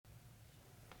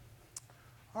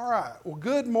All right. Well,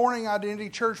 good morning, Identity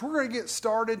Church. We're going to get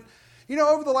started. You know,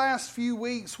 over the last few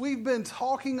weeks, we've been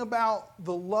talking about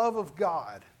the love of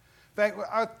God. In fact,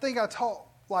 I think I taught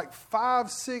like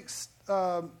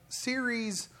 5-6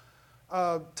 series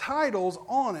titles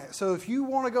on it. So if you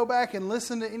want to go back and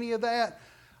listen to any of that,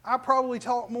 I probably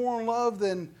taught more on love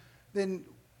than you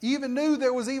even knew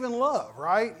there was even love,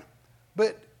 right?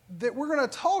 But that we're going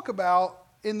to talk about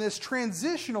in this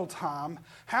transitional time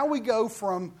how we go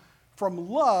from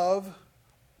love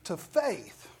to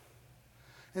faith.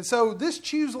 And so this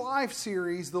Choose Life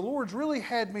series, the Lord's really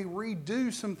had me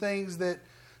redo some things that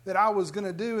I was going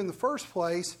to do in the first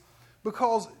place,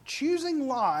 because choosing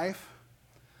life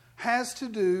has to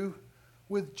do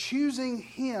with choosing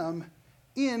Him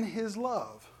in His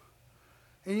love.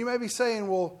 And you may be saying,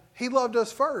 well, He loved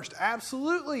us first.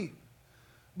 Absolutely.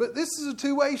 But this is a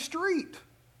two-way street.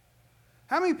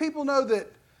 How many people know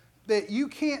that you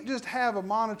can't just have a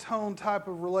monotone type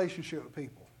of relationship with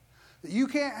people? That you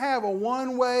can't have a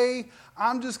one-way,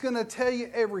 I'm just going to tell you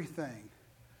everything.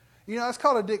 You know, that's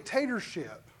called a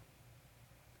dictatorship.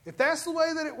 If that's the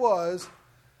way that it was,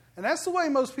 and that's the way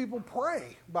most people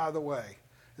pray, by the way,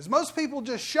 is most people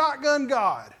just shotgun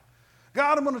God.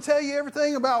 God, I'm going to tell you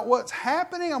everything about what's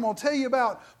happening. I'm going to tell you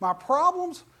about my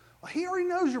problems. Well, He already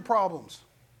knows your problems.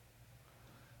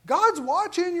 God's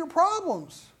watching your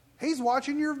problems. He's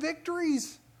watching your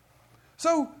victories.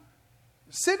 So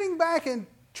sitting back and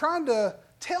trying to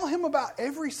tell Him about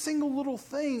every single little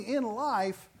thing in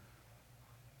life,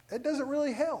 it doesn't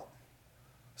really help.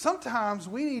 Sometimes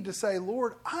we need to say,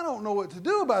 Lord, I don't know what to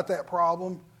do about that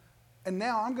problem, and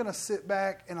now I'm going to sit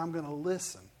back and I'm going to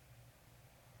listen.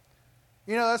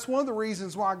 You know, that's one of the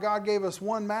reasons why God gave us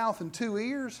one mouth and two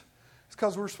ears. It's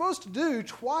because we're supposed to do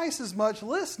twice as much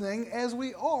listening as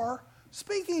we are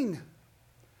speaking.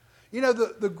 You know,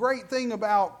 the great thing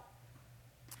about,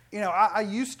 I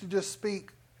used to just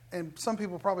speak, and some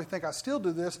people probably think I still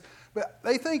do this, but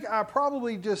they think I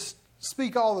probably just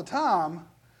speak all the time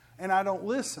and I don't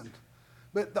listen.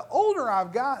 But the older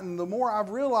I've gotten, the more I've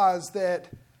realized that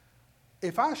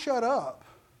if I shut up,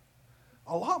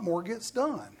 a lot more gets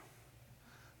done.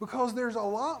 Because there's a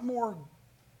lot more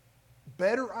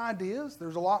better ideas.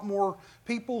 There's a lot more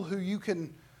people who you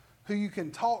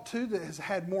can talk to that has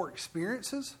had more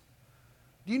experiences.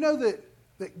 Do you know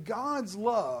that God's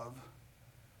love,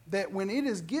 that when it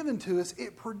is given to us,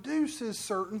 it produces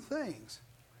certain things?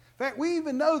 In fact, we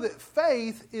even know that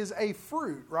faith is a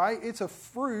fruit, right? It's a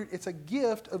fruit. It's a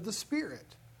gift of the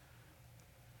Spirit.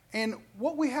 And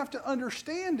what we have to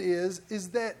understand is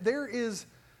that there is,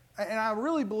 and I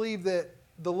really believe that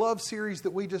the love series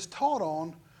that we just taught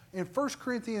on in 1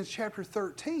 Corinthians chapter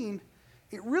 13,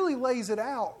 it really lays it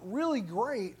out really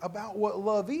great about what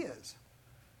love is.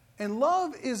 And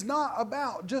love is not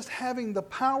about just having the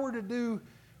power to do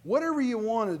whatever you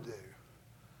want to do.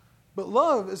 But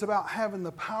love is about having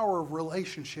the power of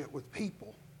relationship with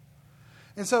people.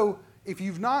 And so if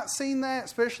you've not seen that,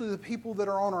 especially the people that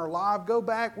are on our live, go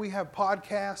back. We have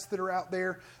podcasts that are out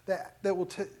there that will,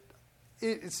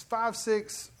 it's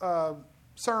 5-6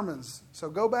 sermons. So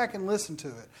go back and listen to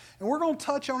it. And we're going to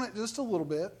touch on it just a little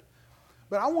bit.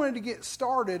 But I wanted to get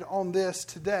started on this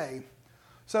today.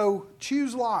 So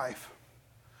choose life.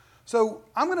 So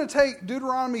I'm going to take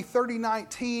Deuteronomy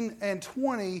 30:19 and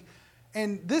 20,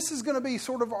 and this is going to be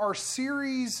sort of our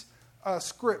series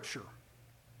scripture.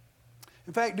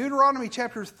 In fact, Deuteronomy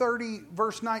chapter 30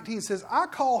 verse 19 says, I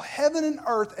call heaven and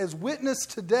earth as witness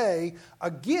today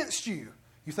against you.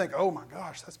 You think, oh my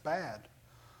gosh, that's bad.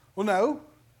 Well, no.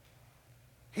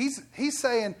 He's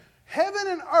saying heaven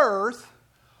and earth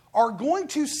are going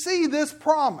to see this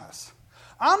promise.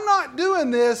 I'm not doing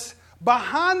this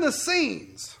behind the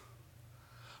scenes.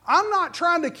 I'm not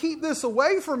trying to keep this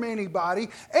away from anybody.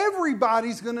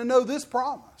 Everybody's going to know this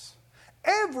promise.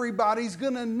 Everybody's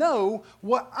going to know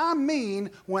what I mean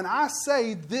when I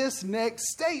say this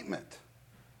next statement.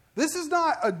 This is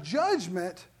not a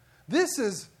judgment. This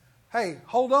is, hey,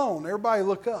 hold on, everybody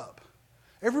look up.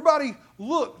 Everybody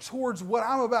look towards what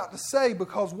I'm about to say,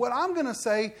 because what I'm going to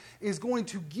say is going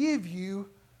to give you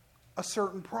a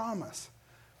certain promise.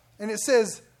 And it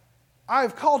says, I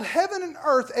have called heaven and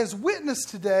earth as witness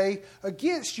today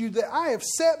against you that I have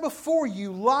set before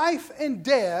you life and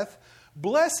death,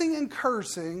 blessing and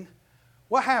cursing.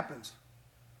 What happens?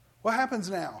 What happens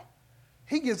now?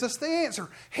 He gives us the answer.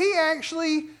 He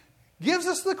actually gives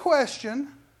us the question,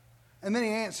 and then He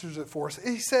answers it for us.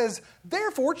 He says,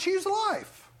 therefore choose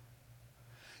life.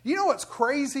 You know what's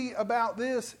crazy about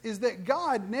this is that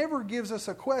God never gives us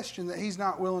a question that He's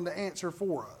not willing to answer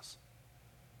for us.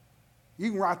 You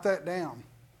can write that down,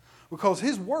 because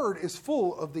His Word is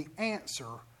full of the answer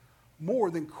more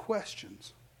than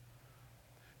questions.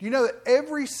 Do you know that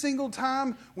every single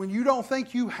time when you don't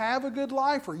think you have a good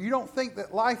life or you don't think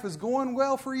that life is going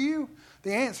well for you,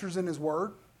 the answer's in His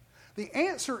Word. The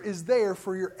answer is there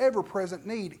for your ever-present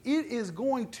need. It is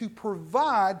going to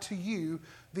provide to you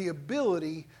the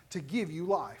ability to give you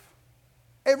life.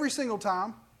 Every single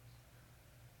time.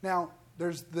 Now,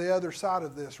 there's the other side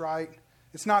of this, right?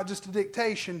 It's not just a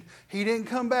dictation. He didn't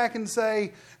come back and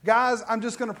say, guys, I'm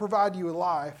just going to provide you with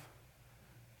life.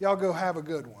 Y'all go have a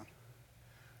good one.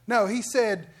 No, He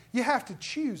said, you have to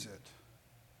choose it.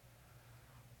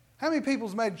 How many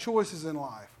people's made choices in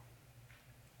life?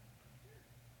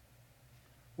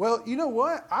 Well, you know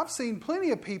what? I've seen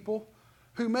plenty of people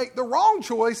who make the wrong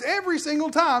choice every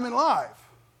single time in life.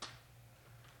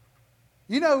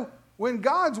 You know, when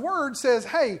God's Word says,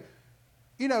 hey,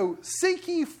 seek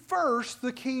ye first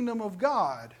the kingdom of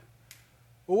God.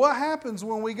 Well, what happens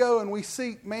when we go and we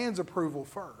seek man's approval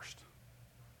first?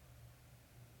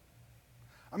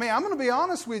 I mean, I'm going to be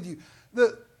honest with you.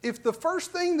 If the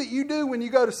first thing that you do when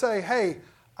you go to say, hey,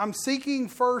 I'm seeking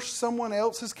first someone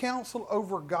else's counsel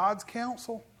over God's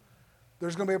counsel,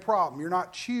 there's going to be a problem. You're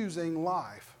not choosing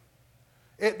life.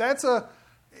 I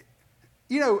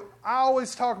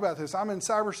always talk about this. I'm in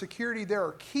cybersecurity. There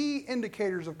are key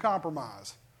indicators of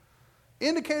compromise.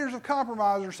 Indicators of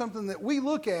compromise are something that we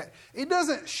look at. It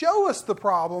doesn't show us the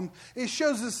problem. It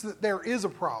shows us that there is a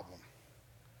problem.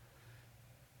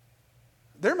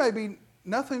 There may be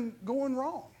nothing going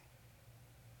wrong.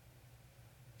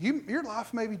 Your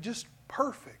life may be just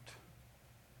perfect.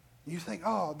 You think,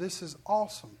 oh, this is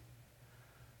awesome.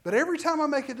 But every time I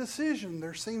make a decision,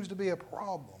 there seems to be a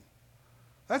problem.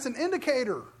 That's an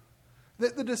indicator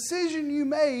that the decision you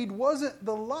made wasn't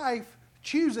the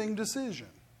life-choosing decision.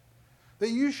 That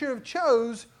you should have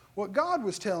chose what God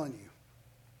was telling you.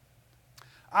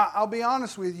 I'll be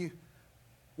honest with you.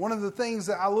 One of the things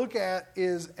that I look at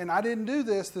is, and I didn't do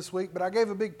this week, but I gave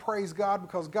a big praise God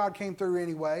because God came through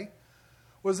anyway,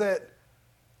 was that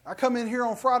I come in here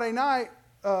on Friday night,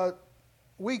 I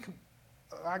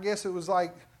guess it was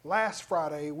like last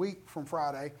Friday, a week from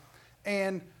Friday,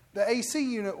 and the AC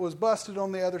unit was busted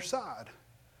on the other side.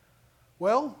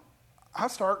 Well, I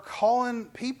start calling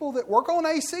people that work on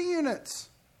AC units.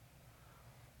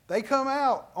 They come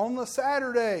out on the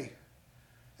Saturday,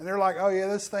 and they're like, oh yeah,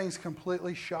 this thing's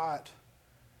completely shot.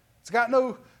 It's got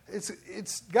no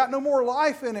more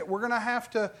life in it. We're going to have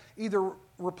to either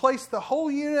replace the whole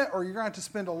unit or you're going to have to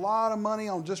spend a lot of money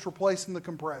on just replacing the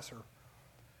compressor.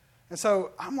 And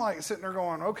so I'm like sitting there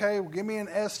going, okay, well, give me an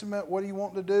estimate. What do you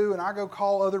want to do? And I go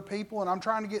call other people, and I'm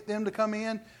trying to get them to come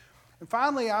in. And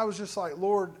finally, I was just like,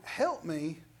 Lord, help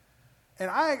me.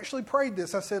 And I actually prayed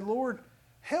this. I said, Lord,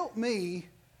 help me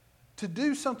to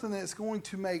do something that's going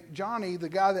to make Johnny, the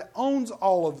guy that owns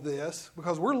all of this,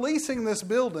 because we're leasing this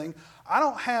building, I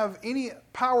don't have any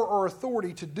power or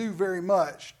authority to do very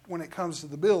much when it comes to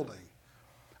the building.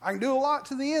 I can do a lot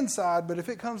to the inside, but if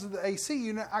it comes to the AC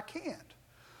unit, I can't.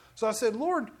 So I said,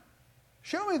 Lord,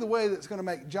 show me the way that's going to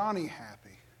make Johnny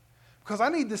happy. Because I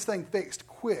need this thing fixed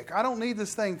quick. I don't need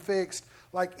this thing fixed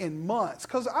like in months.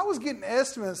 Because I was getting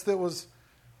estimates that was,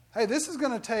 hey, this is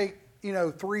going to take,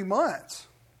 3 months.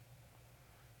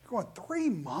 You're going, 3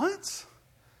 months?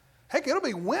 Heck, it'll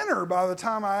be winter by the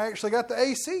time I actually got the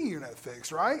AC unit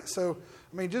fixed, right? So,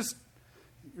 you're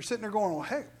sitting there going, well,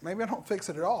 heck, maybe I don't fix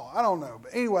it at all. I don't know.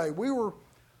 But anyway, we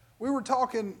were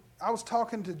talking, I was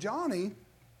talking to Johnny.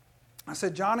 I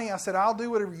said, Johnny, I'll do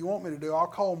whatever you want me to do. I'll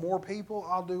call more people.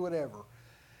 I'll do whatever.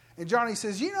 And Johnny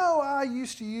says, I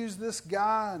used to use this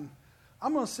guy, and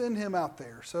I'm going to send him out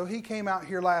there. So he came out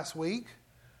here last week.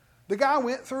 The guy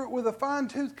went through it with a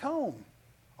fine-tooth comb.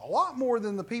 A lot more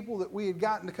than the people that we had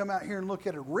gotten to come out here and look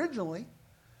at originally.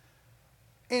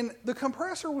 And the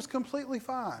compressor was completely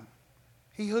fine.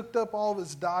 He hooked up all of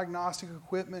his diagnostic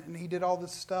equipment, and he did all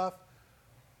this stuff.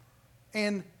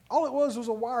 And all it was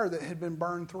a wire that had been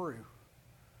burned through.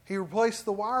 He replaced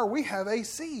the wire. We have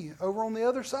AC over on the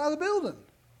other side of the building.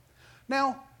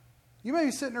 Now, you may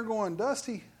be sitting there going,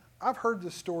 Dusty, I've heard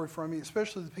this story from you,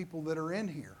 especially the people that are in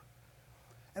here.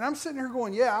 And I'm sitting here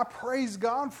going, yeah, I praise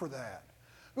God for that.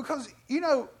 Because,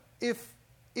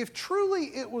 if truly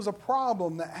it was a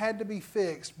problem that had to be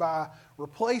fixed by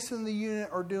replacing the unit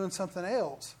or doing something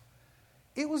else,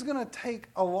 it was going to take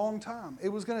a long time. It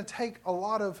was going to take a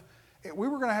lot of, we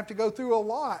were going to have to go through a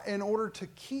lot in order to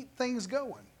keep things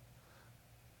going.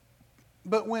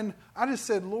 But when I just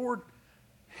said, Lord,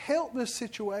 help this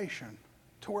situation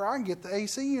to where I can get the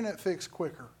AC unit fixed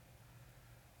quicker.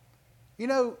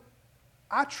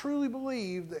 I truly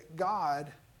believe that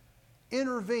God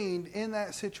intervened in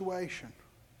that situation.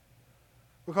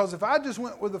 Because if I just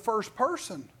went with the first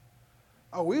person,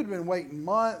 we'd have been waiting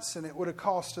months and it would have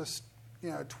cost us,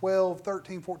 $12,000,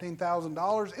 $13,000,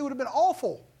 $14,000. It would have been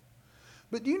awful.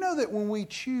 But do you know that when we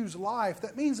choose life,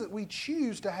 that means that we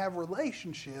choose to have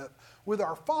relationship with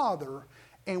our Father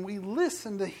and we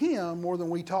listen to Him more than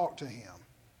we talk to Him.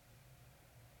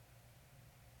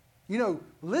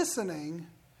 Listening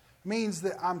means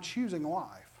that I'm choosing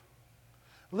life.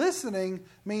 Listening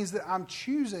means that I'm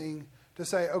choosing to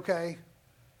say, okay,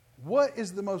 what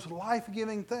is the most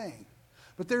life-giving thing?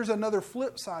 But there's another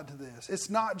flip side to this. It's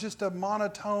not just a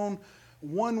monotone,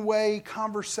 one-way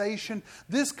conversation.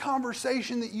 This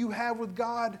conversation that you have with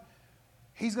God,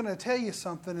 He's going to tell you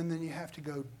something and then you have to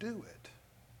go do it.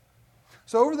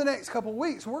 So over the next couple of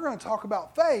weeks, we're going to talk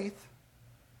about faith.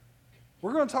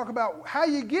 We're going to talk about how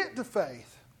you get to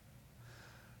faith.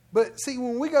 But see,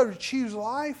 when we go to choose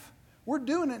life, we're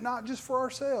doing it not just for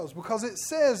ourselves, because it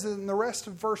says in the rest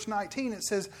of verse 19, it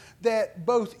says that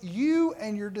both you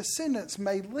and your descendants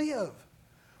may live.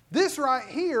 This right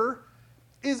here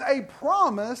is a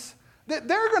promise that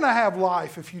they're going to have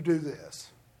life if you do this.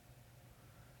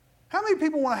 How many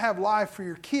people want to have life for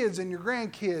your kids and your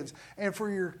grandkids and for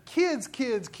your kids'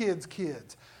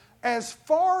 kids? As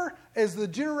far as the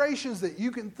generations that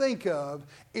you can think of,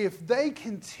 if they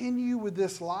continue with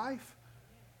this life,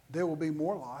 there will be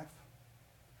more life.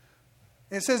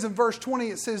 It says in verse 20,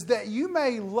 it says, that you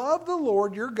may love the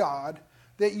Lord your God,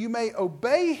 that you may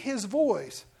obey His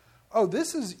voice.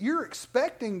 You're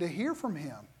expecting to hear from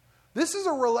Him. This is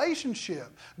a relationship.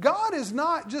 God is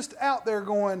not just out there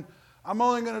going, I'm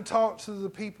only going to talk to the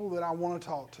people that I want to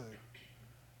talk to.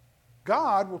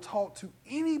 God will talk to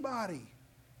anybody.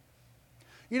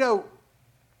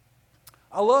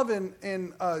 I love in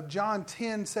John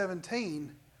 10:17,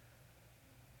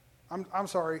 I'm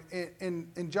sorry,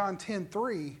 in John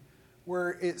 10:3,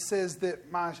 where it says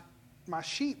that my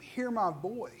sheep hear my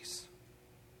voice.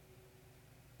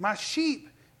 My sheep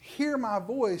hear my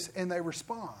voice and they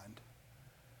respond.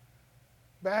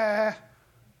 Bah.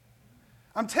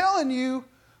 I'm telling you,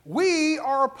 we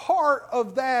are a part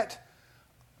of that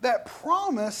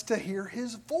promise to hear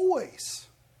His voice.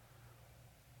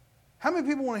 How many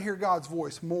people want to hear God's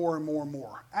voice more and more and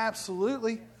more?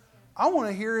 Absolutely. I want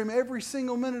to hear Him every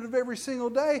single minute of every single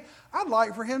day. I'd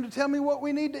like for Him to tell me what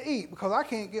we need to eat, because I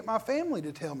can't get my family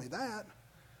to tell me that.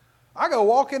 I go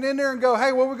walking in there and go,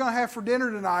 hey, what are we going to have for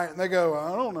dinner tonight? And they go,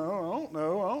 I don't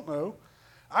know.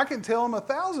 I can tell them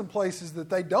 1,000 places that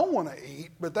they don't want to eat,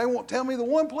 but they won't tell me the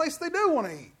one place they do want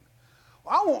to eat.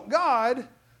 I want God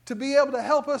to be able to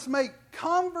help us make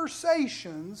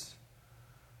conversations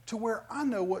to where I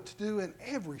know what to do in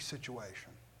every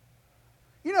situation.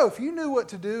 If you knew what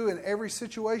to do in every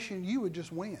situation, you would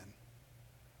just win.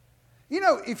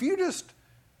 If you just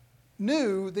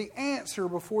knew the answer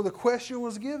before the question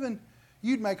was given,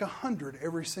 you'd make 100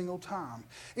 every single time.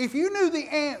 If you knew the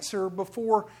answer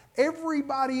before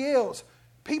everybody else,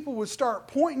 people would start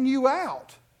pointing you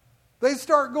out. They'd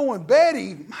start going,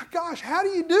 Betty, my gosh, how do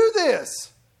you do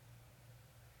this?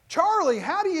 Charlie,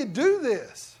 how do you do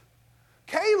this?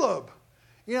 Caleb.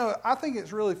 I think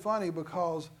it's really funny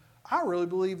because I really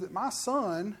believe that my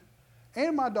son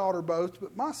and my daughter both,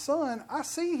 but my son, I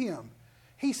see him.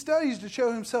 He studies to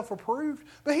show himself approved,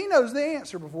 but he knows the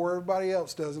answer before everybody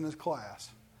else does in his class.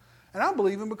 And I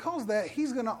believe him because of that,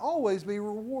 he's going to always be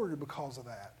rewarded because of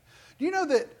that. Do you know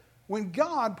that when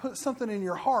God puts something in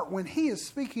your heart, when He is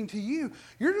speaking to you,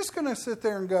 you're just going to sit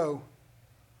there and go,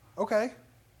 okay,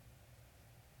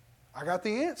 I got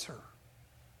the answer.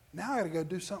 Now I got to go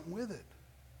do something with it.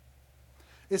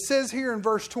 It says here in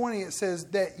verse 20, it says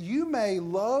that you may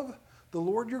love the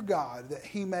Lord your God, that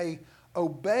He may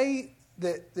obey,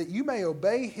 that you may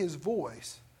obey His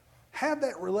voice, have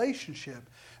that relationship,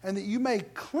 and that you may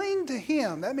cling to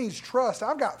Him. That means trust.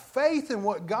 I've got faith in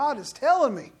what God is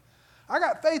telling me. I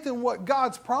got faith in what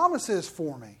God's promise is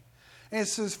for me. And it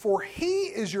says, for He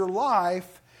is your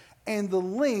life and the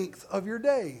length of your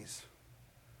days.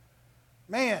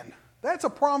 Man, that's a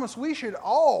promise we should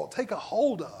all take a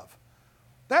hold of.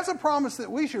 That's a promise that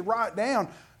we should write down.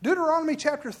 Deuteronomy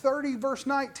chapter 30, verse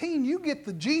 19, you get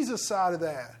the Jesus side of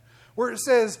that, where it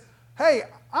says, hey,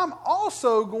 I'm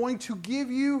also going to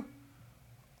give you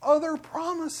other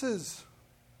promises.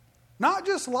 Not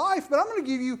just life, but I'm going to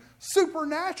give you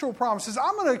supernatural promises.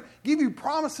 I'm going to give you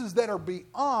promises that are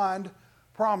beyond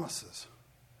promises.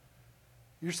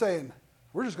 You're saying,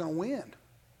 we're just going to win.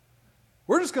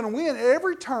 We're just going to win. At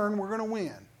every turn, we're going to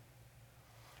win.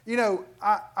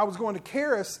 I was going to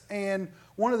Karis, and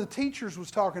one of the teachers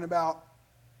was talking about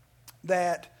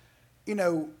that,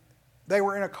 they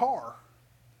were in a car.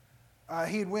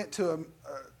 He had went to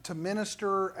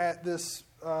minister at this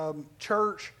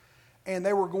church, and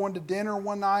they were going to dinner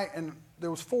one night, and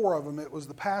there was 4 of them. It was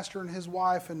the pastor and his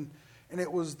wife, and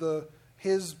it was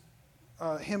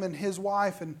him and his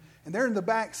wife, and they're in the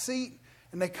back seat,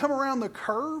 and they come around the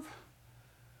curve,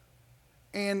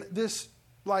 and this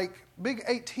big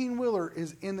 18-wheeler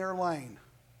is in their lane.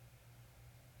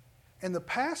 And the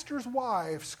pastor's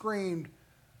wife screamed,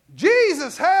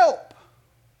 "Jesus, help!"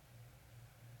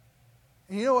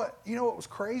 And you know what was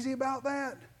crazy about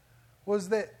that? Was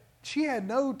that she had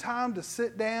no time to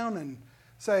sit down and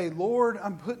say, "Lord,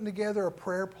 I'm putting together a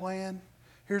prayer plan.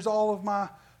 Here's all of my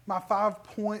 5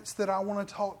 points that I want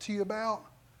to talk to you about.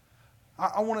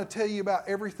 I want to tell you about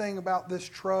everything about this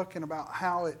truck and about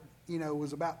how it,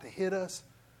 was about to hit us."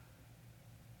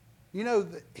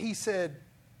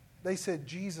 They said,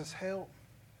 "Jesus, help."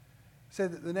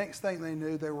 Said that the next thing they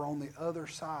knew, they were on the other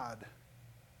side.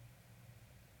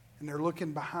 And they're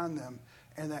looking behind them,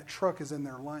 and that truck is in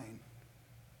their lane.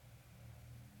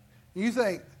 You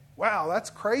think, "Wow,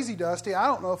 that's crazy, Dusty. I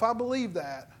don't know if I believe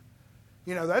that."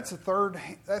 That's third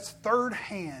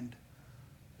hand.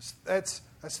 That's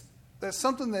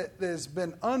something that has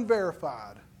been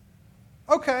unverified.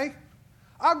 Okay,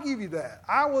 I'll give you that.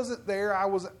 I wasn't there. I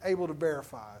wasn't able to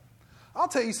verify it. I'll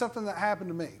tell you something that happened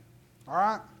to me. All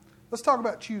right? Let's talk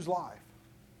about Choose Life.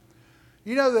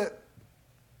 You know that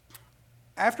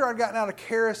after I'd gotten out of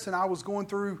Charis and I was going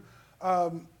through,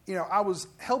 I was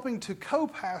helping to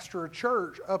co-pastor a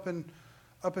church up in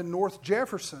North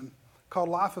Jefferson called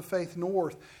Life of Faith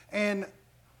North. And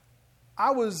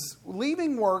I was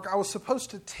leaving work. I was supposed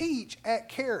to teach at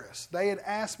Charis. They had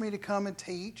asked me to come and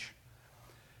teach.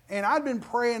 And I'd been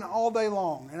praying all day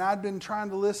long. And I'd been trying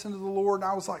to listen to the Lord. And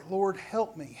I was like, "Lord,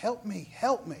 help me, help me,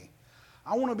 help me.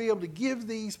 I want to be able to give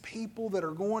these people that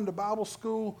are going to Bible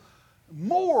school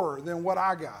more than what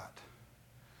I got."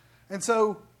 And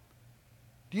so,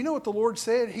 do you know what the Lord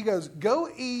said? He goes, "Go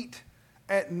eat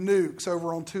at Nukes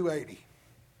over on 280.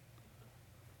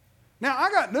 Now,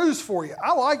 I got news for you.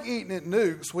 I like eating at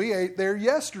Nukes. We ate there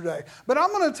yesterday. But I'm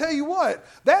going to tell you what,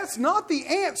 that's not the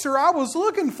answer I was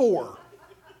looking for.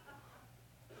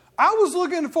 I was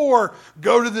looking for,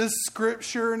 go to this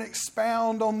scripture and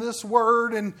expound on this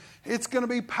word, and it's going to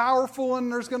be powerful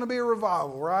and there's going to be a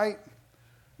revival, right?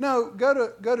 No, go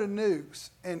to Nukes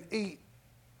and eat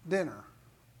dinner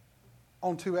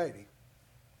on 280.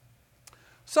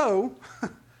 So,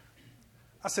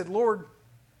 I said, "Lord,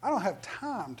 I don't have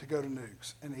time to go to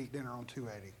Nukes and eat dinner on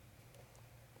 280.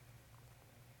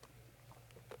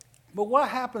 But what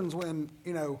happens when,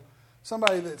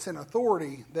 somebody that's in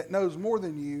authority that knows more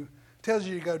than you tells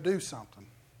you to go do something?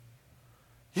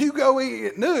 You go eat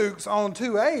at Nukes on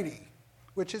 280,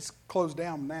 which is closed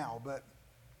down now. But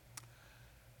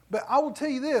I will tell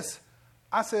you this.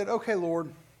 I said, "Okay,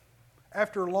 Lord,"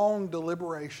 after long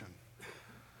deliberation,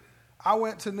 I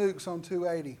went to Nukes on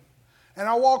 280. And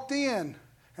I walked in,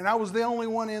 and I was the only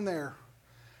one in there.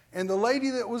 And the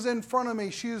lady that was in front of me,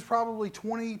 she was probably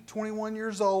 20, 21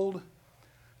 years old,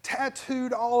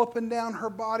 tattooed all up and down her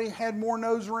body, had more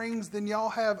nose rings than y'all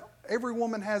have. Every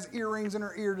woman has earrings in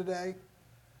her ear today.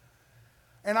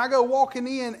 And I go walking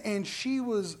in, and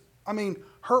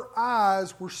her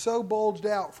eyes were so bulged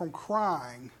out from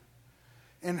crying,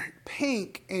 and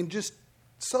pink, and just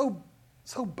so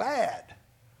bad.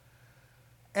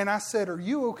 And I said, "Are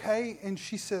you okay?" And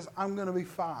she says, "I'm going to be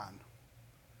fine."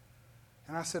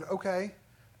 And I said, "Okay."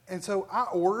 And so I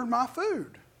ordered my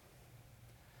food.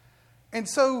 And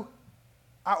so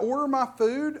I order my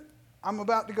food. I'm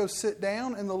about to go sit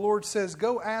down, and the Lord says,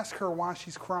 "Go ask her why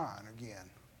she's crying again."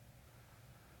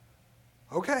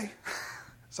 Okay.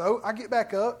 So I get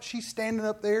back up. She's standing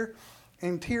up there,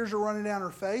 and tears are running down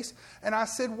her face. And I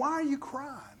said, "Why are you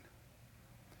crying?"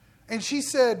 And she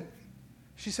said,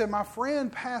 "My friend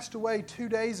passed away 2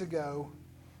 days ago,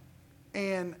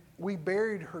 and we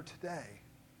buried her today,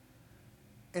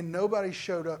 and nobody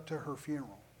showed up to her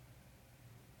funeral.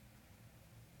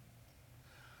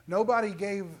 Nobody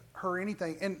gave her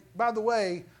anything." And by the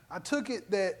way, I took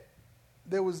it that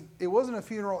it wasn't a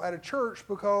funeral at a church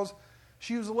because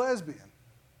she was a lesbian.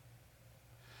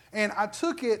 And I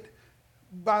took it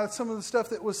by some of the stuff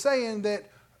that was saying that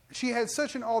she had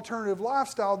such an alternative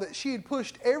lifestyle that she had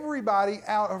pushed everybody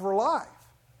out of her life.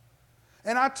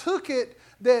 And I took it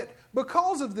that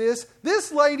because of this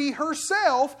lady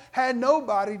herself had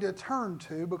nobody to turn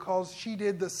to because she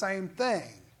did the same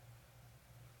thing.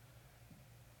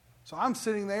 So I'm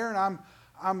sitting there, and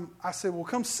I said, "Well,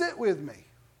 come sit with me."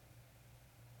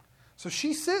 So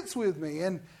she sits with me,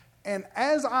 and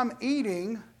as I'm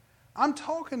eating, I'm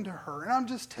talking to her, and I'm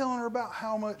just telling her about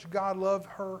how much God loved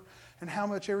her and how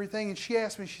much everything. And she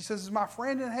asked me, she says, is my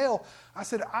friend in hell? I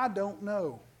said, I don't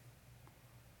know.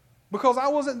 Because I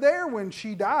wasn't there when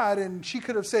she died, and she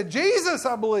could have said, Jesus,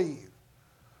 I believe.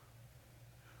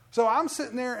 So I'm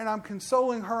sitting there, and I'm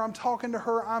consoling her. I'm talking to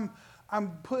her. I'm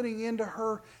putting into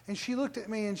her. And she looked at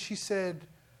me, and she said,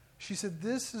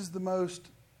 this is the most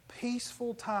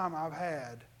peaceful time I've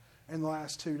had in the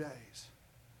last 2 days.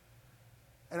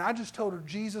 And I just told her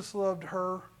Jesus loved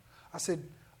her. I said,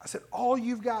 all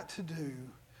you've got to do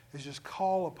is just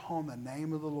call upon the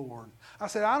name of the Lord. I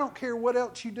said, I don't care what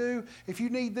else you do. If you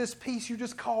need this peace, you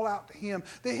just call out to Him.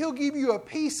 That He'll give you a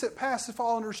peace that passeth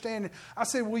all understanding. I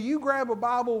said, will you grab a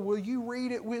Bible? Will you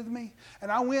read it with me? And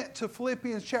I went to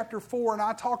Philippians chapter 4, and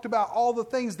I talked about all the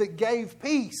things that gave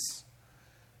peace.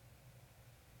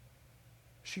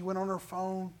 She went on her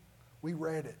phone. We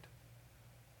read it.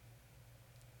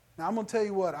 Now, I'm going to tell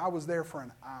you what, I was there for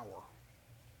an hour.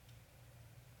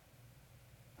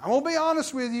 I'm going to be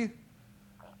honest with you.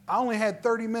 I only had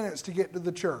 30 minutes to get to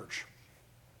the church.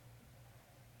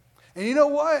 And you know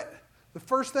what? The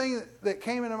first thing that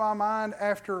came into my mind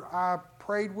after I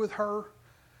prayed with her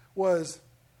was,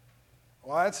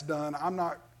 well, that's done. I'm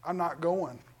not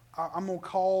going. I'm going to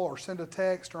call or send a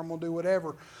text, or I'm going to do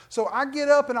whatever. So I get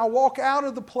up and I walk out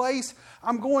of the place.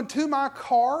 I'm going to my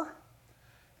car,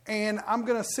 and I'm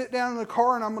going to sit down in the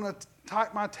car, and I'm going to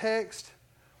type my text.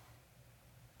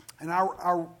 And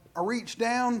I reach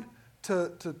down to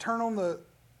turn on the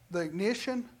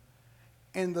ignition,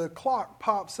 and the clock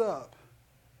pops up.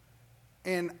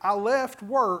 And I left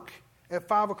work at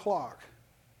 5 o'clock.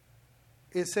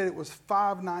 It said it was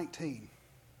 5:19.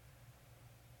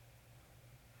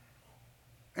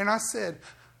 And I said,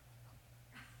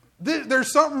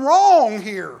 there's something wrong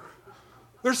here.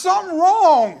 There's something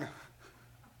wrong.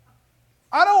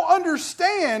 I don't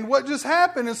understand what just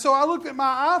happened. And so I looked at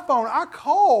my iPhone. I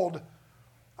called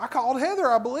Heather,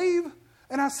 I believe.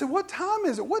 And I said, what time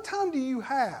is it? What time do you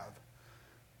have?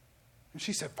 And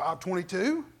she said,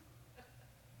 5:22.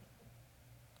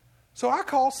 So I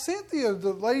called Cynthia,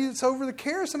 the lady that's over the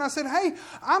Caris, and I said, hey,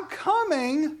 I'm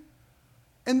coming.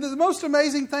 And the most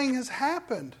amazing thing has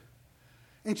happened.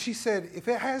 And she said, if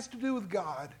it has to do with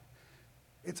God,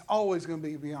 it's always going to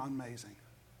be beyond amazing.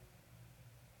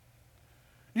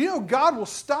 You know, God will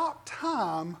stop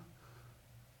time.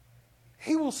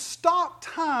 He will stop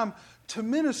time to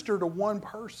minister to one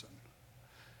person.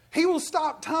 He will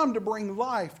stop time to bring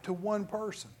life to one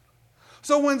person.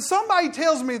 So when somebody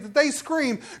tells me that they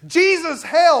scream, Jesus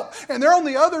help, and they're on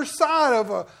the other side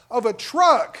of a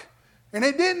truck, and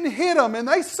it didn't hit them, and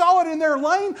they saw it in their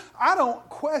lane, I don't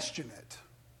question it.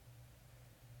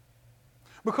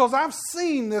 Because I've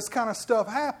seen this kind of stuff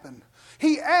happen.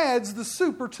 He adds the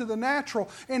super to the natural,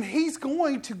 and He's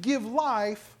going to give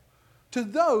life to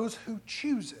those who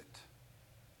choose it.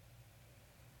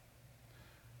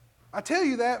 I tell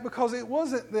you that because it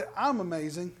wasn't that I'm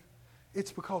amazing.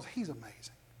 It's because He's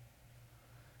amazing.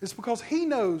 It's because He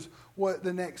knows what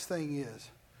the next thing is.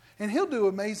 And He'll do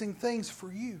amazing things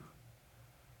for you.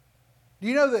 Do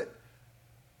you know that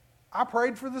I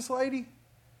prayed for this lady?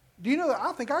 Do you know that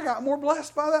I think I got more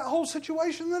blessed by that whole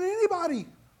situation than anybody?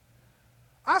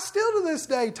 I still to this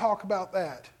day talk about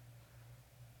that.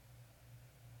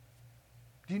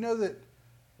 Do you know that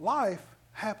life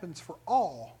happens for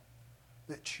all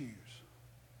that choose?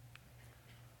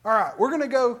 All right, I'm going to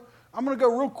go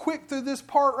real quick through this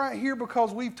part right here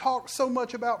because we've talked so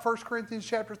much about 1 Corinthians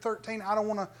chapter 13. I don't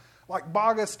want to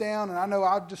bog us down, and I know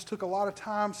I just took a lot of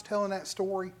times telling that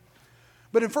story.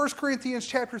 But in 1 Corinthians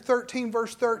chapter 13,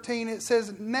 verse 13, it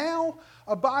says, now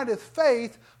abideth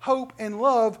faith, hope, and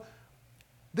love.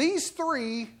 These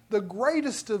three, the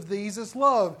greatest of these is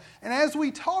love. And as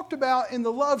we talked about in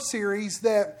the love series,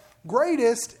 that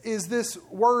greatest is this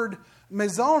word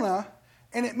mezona,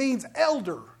 and it means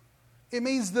elder. It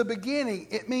means the beginning.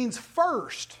 It means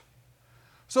first.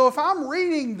 So if I'm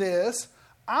reading this,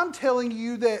 I'm telling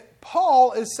you that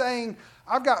Paul is saying,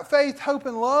 I've got faith, hope,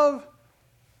 and love.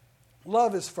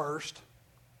 Love is first.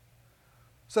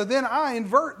 So then I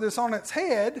invert this on its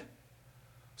head.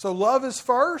 So love is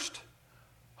first,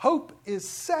 hope is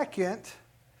second,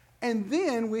 and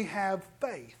then we have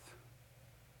faith.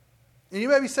 And you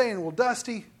may be saying, well,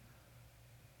 Dusty,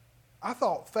 I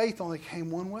thought faith only came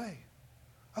one way.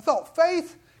 I thought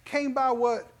faith came by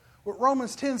what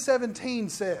Romans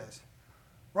 10:17 says.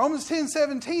 Romans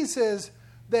 10:17 says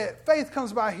that faith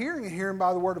comes by hearing, and hearing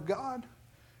by the Word of God.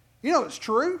 You know it's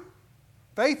true.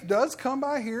 Faith does come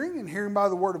by hearing, and hearing by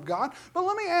the Word of God. But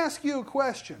let me ask you a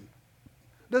question.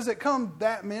 Does it come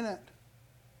that minute?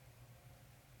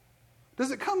 Does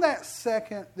it come that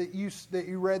second that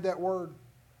you read that word?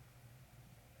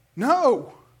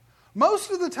 No. Most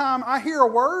of the time I hear a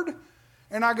word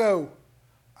and I go,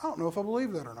 I don't know if I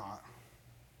believe that or not.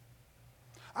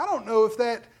 I don't know if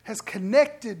that has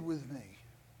connected with me.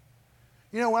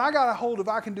 You know, when I got a hold of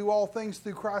I can do all things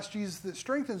through Christ Jesus that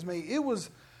strengthens me, it was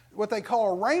what they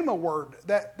call a rhema word.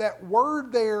 That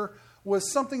word there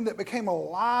was something that became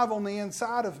alive on the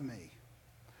inside of me.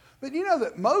 But you know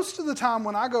that most of the time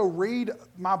when I go read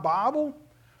my Bible,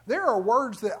 there are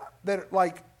words that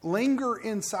like linger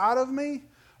inside of me.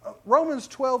 Romans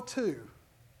 12:2.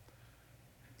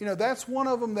 You know, that's one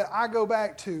of them that I go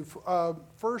back to.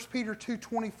 1 Peter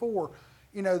 2:24.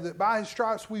 You know, that by His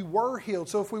stripes we were healed.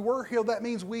 So if we were healed, that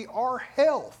means we are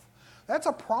health. That's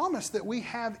a promise that we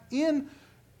have in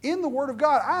the Word of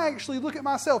God. I actually look at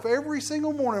myself every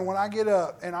single morning when I get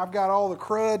up and I've got all the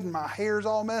crud and my hair's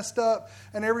all messed up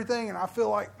and everything, and I feel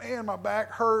like, man, my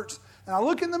back hurts. And I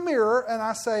look in the mirror and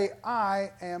I say,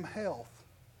 I am health.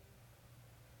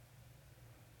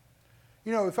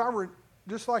 You know, if I were,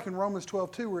 just like in Romans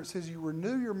 12:2 where it says you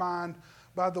renew your mind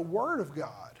by the Word of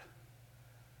God.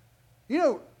 You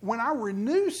know, when I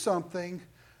renew something,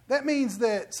 that means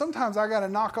that sometimes I got to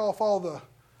knock off all the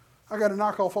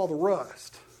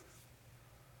rust.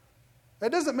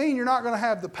 That doesn't mean you're not going to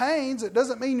have the pains. It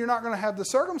doesn't mean you're not going to have the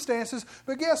circumstances.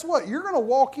 But guess what? You're going to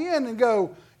walk in and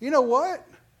go, you know what?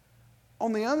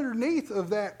 On the underneath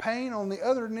of that pain, on the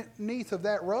underneath of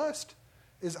that rust,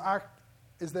 is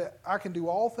that I can do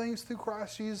all things through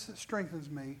Christ Jesus that strengthens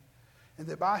me, and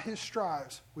that by His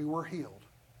stripes we were healed.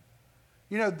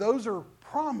 You know, those are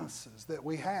promises that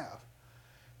we have.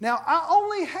 Now, I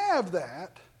only have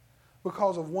that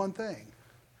because of one thing.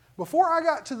 Before I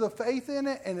got to the faith in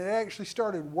it and it actually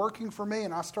started working for me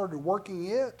and I started working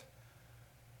it,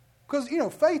 because, you know,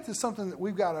 faith is something that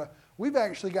we've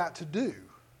actually got to do.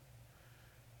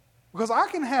 Because I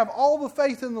can have all the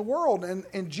faith in the world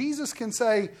and Jesus can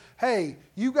say, hey,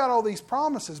 you got all these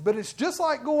promises, but it's just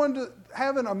like going to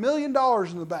having $1 million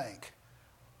in the bank.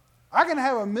 I can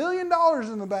have $1 million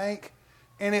in the bank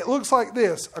and it looks like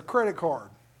this, a credit card.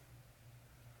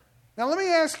 Now let me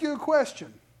ask you a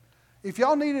question. If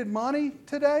y'all needed money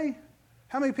today,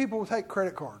 how many people will take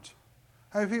credit cards?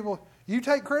 How many people, you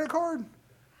take credit card?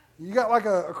 You got like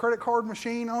a credit card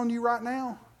machine on you right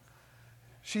now?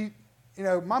 You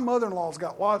know, my mother-in-law's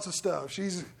got lots of stuff.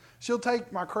 She'll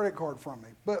take my credit card from me.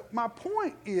 But my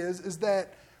point is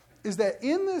that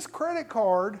in this credit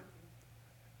card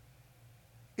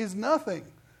is nothing.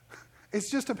 It's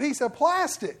just a piece of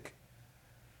plastic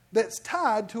that's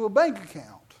tied to a bank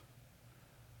account.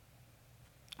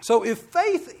 So if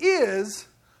faith is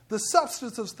the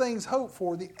substance of things hoped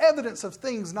for, the evidence of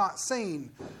things not seen,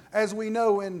 as we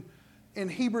know in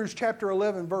Hebrews chapter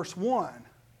 11, verse 1,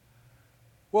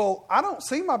 well, I don't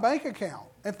see my bank account.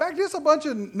 In fact, it's a bunch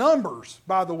of numbers,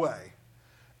 by the way.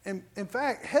 And in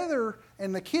fact, Heather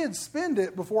and the kids spend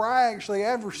it before I actually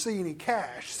ever see any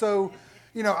cash. So,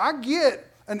 you know, I get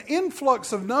an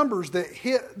influx of numbers that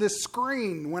hit this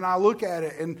screen when I look at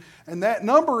it. And that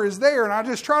number is there. And I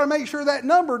just try to make sure that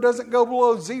number doesn't go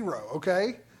below 0,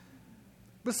 okay?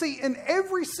 But see, in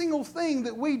every single thing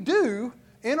that we do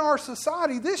in our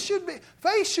society,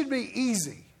 faith should be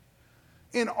easy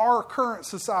in our current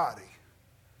society.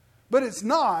 But it's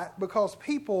not, because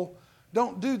people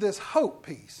don't do this hope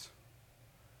piece.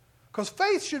 Because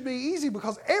faith should be easy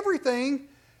because everything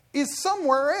is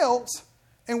somewhere else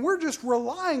and we're just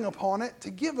relying upon it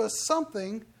to give us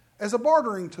something as a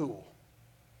bartering tool.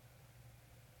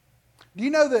 Do you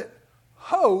know that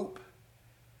hope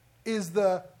is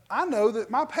I know that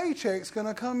my paycheck's going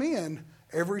to come in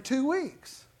every 2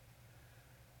 weeks.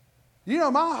 You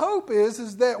know, my hope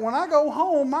is that when I go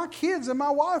home, my kids and my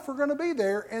wife are going to be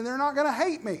there and they're not going to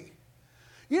hate me.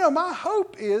 You know, my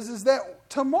hope is that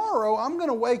tomorrow I'm going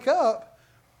to wake up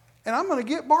and I'm going to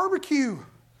get barbecue.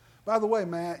 By the way,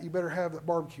 Matt, you better have that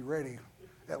barbecue ready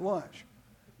at lunch.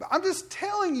 But I'm just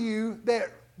telling you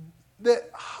that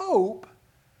hope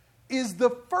is the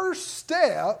first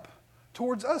step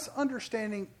towards us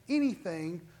understanding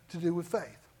anything to do with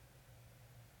faith.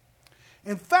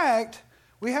 In fact,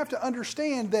 we have to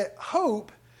understand that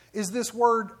hope is this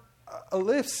word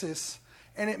ellipsis,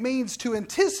 and it means to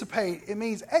anticipate. It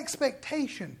means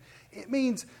expectation. It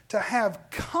means to have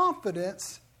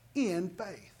confidence in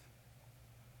faith.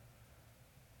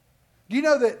 Do you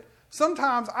know that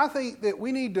sometimes I think that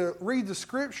we need to read the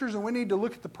scriptures and we need to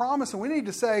look at the promise and we need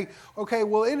to say, okay,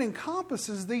 well, it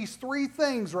encompasses these 3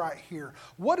 things right here.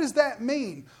 What does that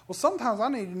mean? Well, sometimes I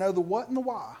need to know the what and the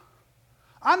why.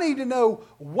 I need to know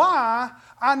why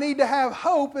I need to have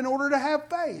hope in order to have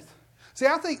faith. See,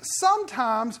 I think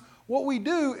sometimes what we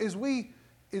do is we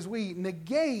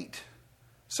negate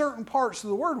certain parts of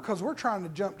the word because we're trying to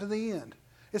jump to the end.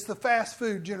 It's the fast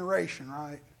food generation,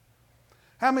 right?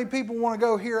 How many people want to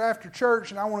go here after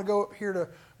church and I want to go up here to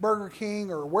Burger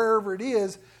King or wherever it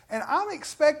is, and I'm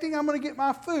expecting I'm going to get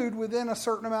my food within a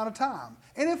certain amount of time.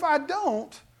 And if I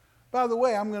don't, by the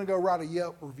way, I'm going to go write a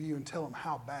Yelp review and tell them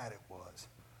how bad it was.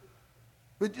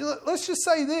 But let's just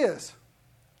say this.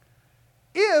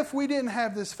 If we didn't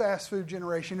have this fast food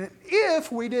generation, and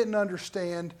if we didn't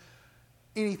understand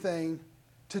anything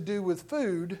to do with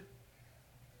food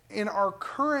in our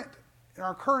current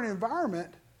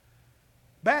environment,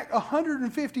 back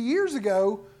 150 years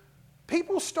ago,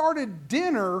 people started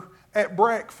dinner at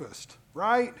breakfast,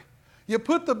 right? You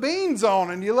put the beans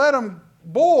on and you let them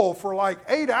boil for like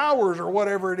 8 hours or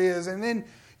whatever it is, and then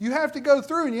you have to go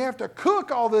through and you have to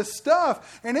cook all this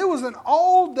stuff, and it was an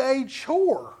all-day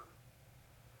chore.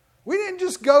 We didn't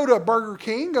just go to Burger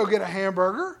King, go get a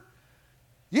hamburger.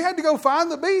 You had to go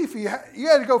find the beef. You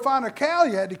had to go find a cow.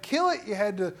 You had to kill it. You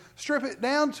had to strip it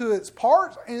down to its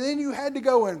parts, and then you had to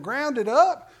go and ground it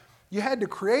up. You had to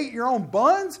create your own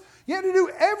buns. You had to do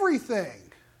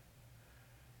everything.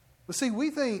 But see, we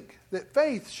think that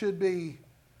faith should be,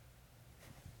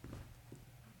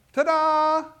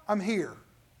 ta-da, I'm here.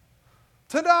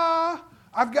 Ta-da,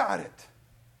 I've got it.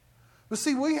 But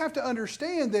see, we have to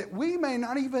understand that we may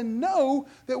not even know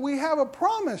that we have a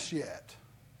promise yet.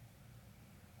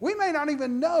 We may not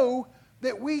even know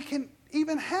that we can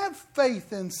even have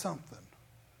faith in something.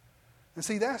 And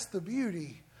see, that's the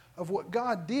beauty of what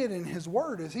God did in His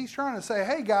Word, is He's trying to say,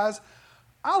 hey guys,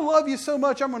 I love you so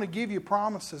much, I'm going to give you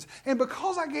promises. And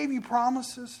because I gave you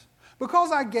promises,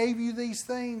 because I gave you these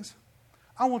things,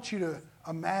 I want you to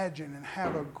imagine and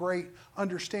have a great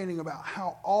understanding about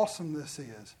how awesome this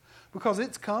is. Because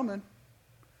it's coming.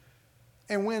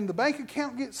 And when the bank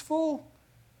account gets full,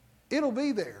 it'll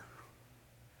be there.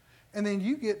 And then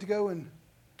you get to go and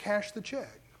cash the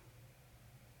check.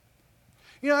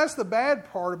 You know, that's the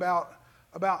bad part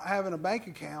about having a bank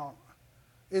account,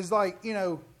 is like, you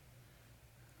know,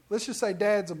 let's just say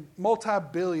Dad's a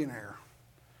multi-billionaire.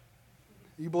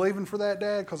 You believing for that,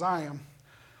 Dad? Because I am.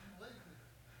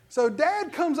 So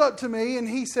Dad comes up to me and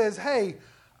he says, hey,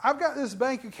 I've got this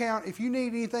bank account. If you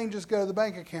need anything, just go to the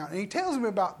bank account. And he tells me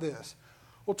about this.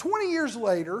 Well, 20 years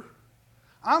later,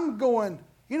 I'm going,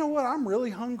 you know what? I'm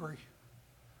really hungry.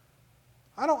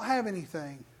 I don't have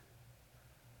anything.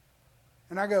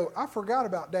 And I go, I forgot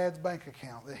about Dad's bank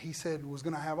account that he said was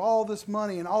going to have all this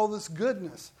money and all this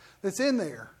goodness that's in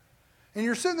there. And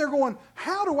you're sitting there going,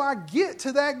 how do I get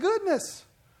to that goodness?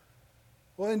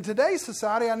 Well, in today's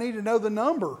society, I need to know the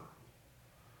number.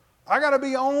 I got to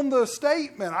be on the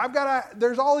statement.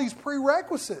 There's all these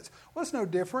prerequisites. Well, it's no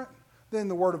different than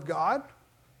the Word of God.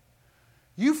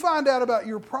 You find out about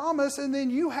your promise, and then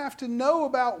you have to know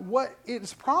about what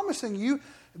it's promising you.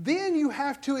 Then you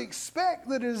have to expect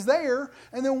that it is there.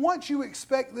 And then once you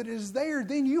expect that it is there,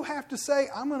 then you have to say,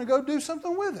 I'm going to go do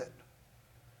something with it.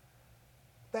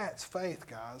 That's faith,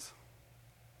 guys.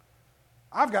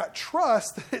 I've got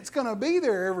trust that it's going to be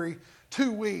there every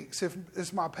 2 weeks if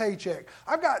it's my paycheck.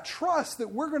 I've got trust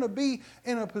that we're going to be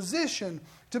in a position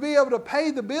to be able to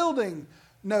pay the building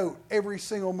note every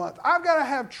single month. I've got to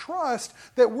have trust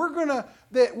that we're going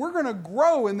to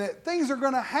grow and that things are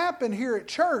going to happen here at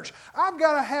church. I've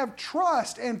got to have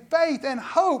trust and faith and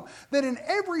hope that in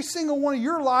every single one of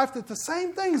your life that the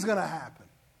same thing's going to happen.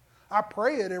 I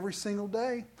pray it every single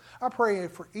day. I pray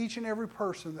for each and every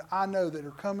person that I know that are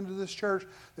coming to this church,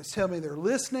 that's telling me they're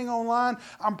listening online.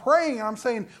 I'm praying and I'm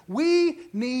saying, we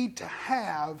need to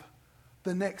have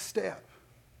the next step.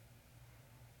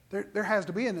 There has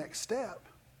to be a next step.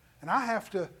 And I have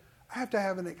to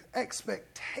have an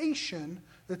expectation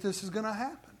that this is going to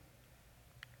happen.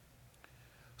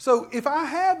 So if I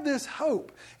have this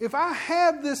hope, if I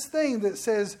have this thing that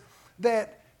says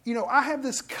that, you know, I have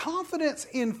this confidence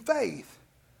in faith,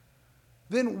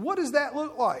 then what does that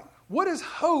look like? What does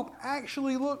hope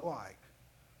actually look like?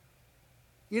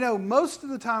 You know, most of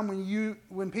the time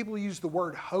when people use the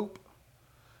word hope,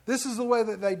 this is the way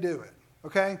that they do it.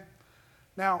 Okay?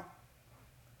 Now,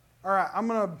 all right, I'm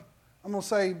gonna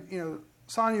say, you know,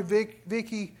 Sonia,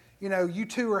 Vicky, you know, you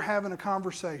two are having a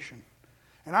conversation.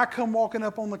 And I come walking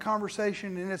up on the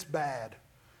conversation and it's bad.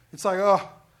 It's like, oh,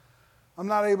 I'm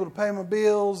not able to pay my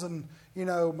bills, and, you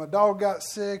know, my dog got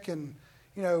sick, and,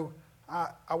 you know,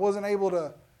 I wasn't able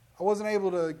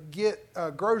to get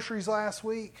groceries last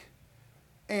week.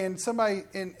 And somebody,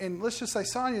 and let's just say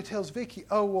Sonia tells Vicky,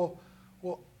 oh,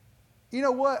 well, you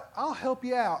know what? I'll help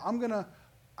you out.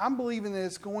 I'm believing that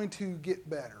it's going to get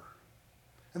better.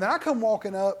 And then I come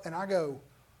walking up and I go,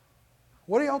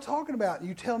 what are y'all talking about? And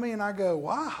you tell me, and I go,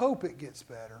 well, I hope it gets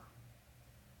better.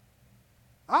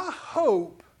 I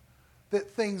hope that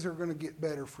things are going to get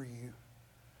better for you.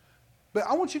 But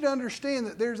I want you to understand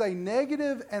that there's a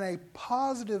negative and a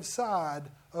positive side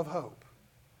of hope.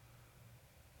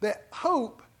 That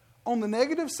hope on the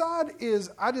negative side is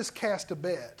I just cast a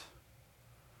bet.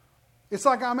 It's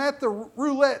like I'm at the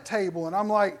roulette table and I'm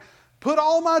like, put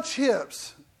all my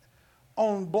chips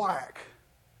on black.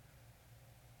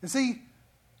 And see,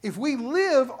 if we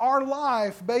live our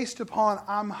life based upon,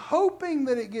 I'm hoping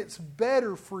that it gets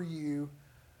better for you,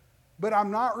 but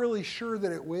I'm not really sure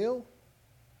that it will,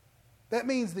 that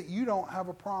means that you don't have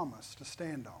a promise to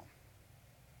stand on.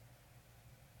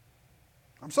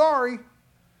 I'm sorry,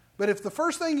 but if the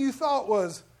first thing you thought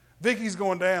was, Vicky's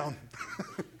going down.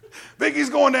 Vicky's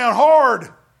going down hard.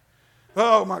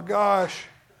 Oh my gosh.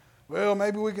 Well,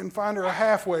 maybe we can find her a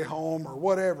halfway home or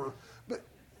whatever. But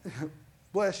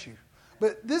bless you.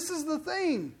 But this is the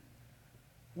thing.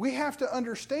 We have to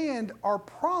understand our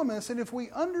promise, and if we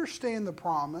understand the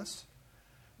promise,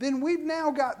 then we've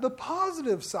now got the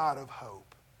positive side of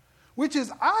hope, which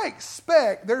is I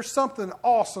expect there's something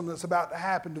awesome that's about to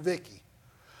happen to Vicky.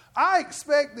 I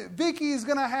expect that Vicky is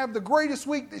going to have the greatest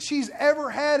week that she's ever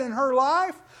had in her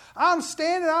life. I'm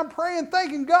standing, I'm praying,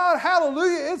 thanking God,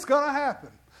 hallelujah, it's going to happen.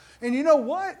 And you know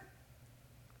what?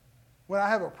 When I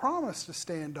have a promise to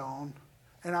stand on,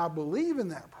 and I believe in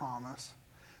that promise,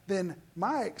 then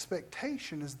my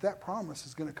expectation is that promise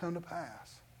is going to come to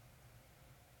pass.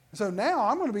 So now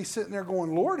I'm going to be sitting there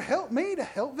going, Lord, help me to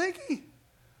help Vicky.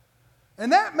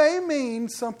 And that may mean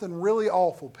something really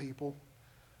awful, people.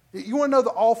 You want to know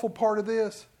the awful part of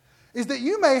this? Is that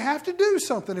you may have to do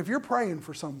something if you're praying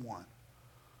for someone.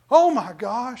 Oh my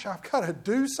gosh, I've got to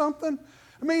do something.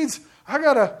 It means I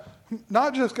got to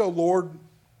not just go, Lord,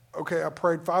 okay, I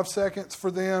prayed 5 seconds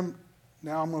for them.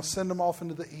 Now I'm going to send them off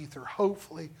into the ether.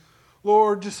 Hopefully,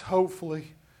 Lord, just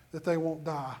hopefully that they won't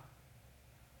die.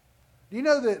 Do you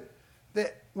know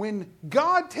that when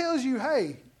God tells you,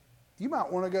 hey, you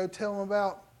might want to go tell them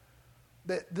about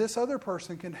that this other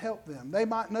person can help them. They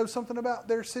might know something about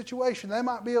their situation. They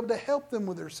might be able to help them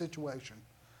with their situation.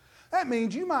 That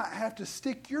means you might have to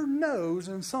stick your nose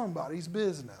in somebody's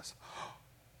business.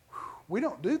 We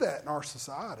don't do that in our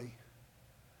society.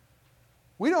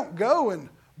 We don't go and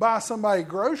buy somebody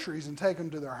groceries and take them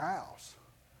to their house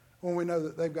when we know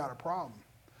that they've got a problem.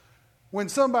 When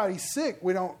somebody's sick,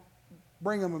 we don't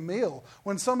bring them a meal.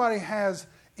 When somebody has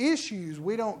issues,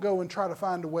 we don't go and try to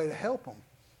find a way to help them.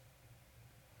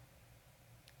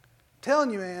 I'm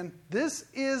telling you, man, this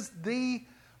is the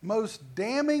most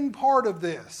damning part of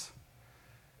this,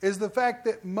 is the fact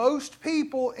that most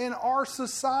people in our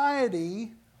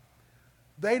society,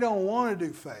 they don't want to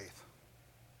do faith.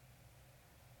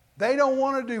 They don't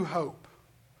want to do hope,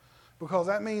 because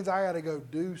that means I got to go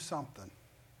do something.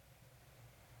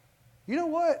 You know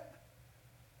what?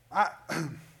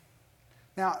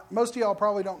 Now, most of y'all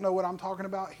probably don't know what I'm talking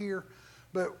about here,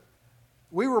 but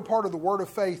we were part of the Word of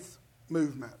Faith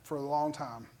movement for a long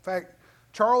time. In fact,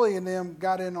 Charlie and them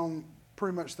got in on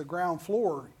pretty much the ground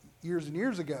floor years and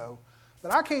years ago.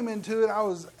 But I came into it, I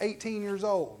was 18 years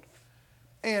old.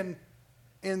 And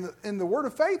in the Word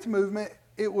of Faith movement,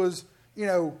 it was,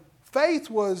 faith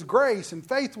was grace, and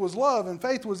faith was love, and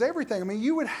faith was everything. I mean,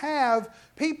 you would have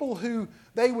people who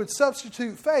they would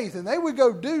substitute faith, and they would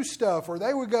go do stuff, or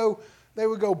they would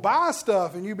go buy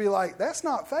stuff, and you'd be like, that's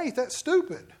not faith, that's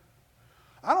stupid.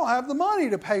 I don't have the money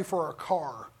to pay for a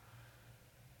car.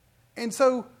 And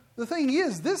so the thing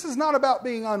is, this is not about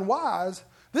being unwise.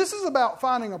 This is about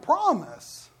finding a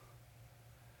promise.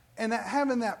 And that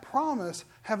having that promise,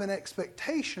 have an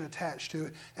expectation attached to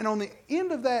it. And on the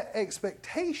end of that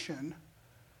expectation,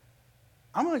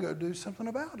 I'm going to go do something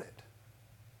about it.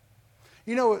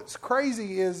 You know what's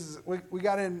crazy is we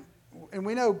got in, and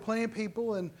we know plenty of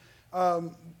people, and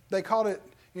they called it,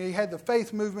 you had the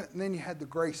faith movement and then you had the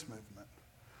grace movement.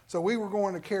 So we were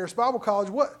going to Charis Bible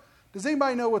College. Does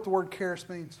anybody know what the word charis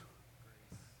means?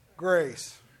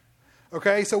 Grace.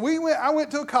 Okay, so I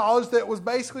went to a college that was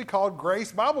basically called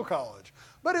Grace Bible College,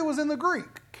 but it was in the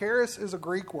Greek. Charis is a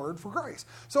Greek word for grace.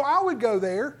 So I would go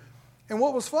there, and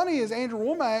what was funny is Andrew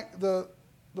Womack, the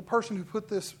person who put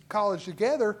this college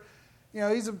together,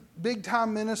 he's a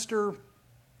big-time minister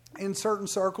in certain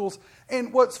circles.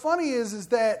 And what's funny is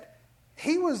that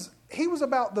he was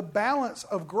about the balance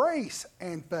of grace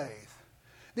and faith.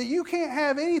 That you can't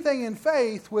have anything in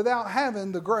faith without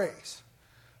having the grace.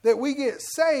 That we get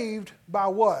saved by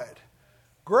what?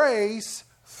 Grace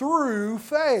through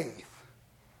faith.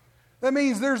 That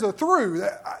means there's a through.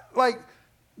 Have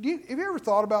you ever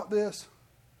thought about this?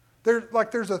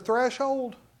 There's a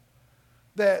threshold.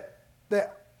 that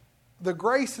the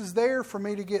grace is there for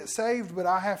me to get saved, but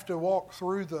I have to walk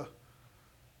through the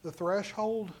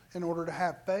threshold in order to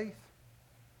have faith?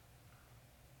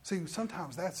 See,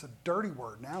 sometimes that's a dirty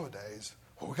word nowadays.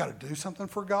 Well, we got to do something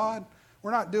for God.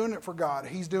 We're not doing it for God.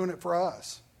 He's doing it for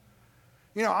us.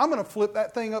 You know, I'm going to flip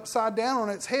that thing upside down on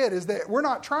its head, is that we're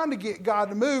not trying to get God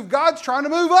to move. God's trying to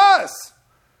move us.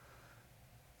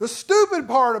 The stupid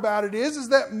part about it is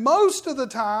that most of the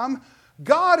time,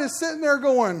 God is sitting there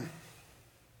going,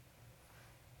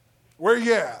 where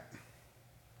you at?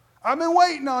 I've been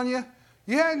waiting on you.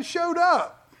 You hadn't showed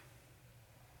up.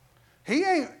 He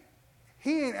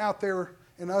ain't out there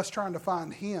in us trying to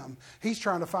find him. He's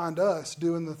trying to find us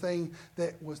doing the thing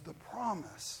that was the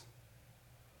promise.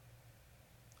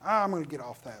 I'm going to get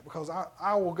off that because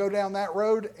I will go down that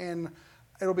road and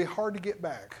it'll be hard to get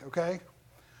back, okay?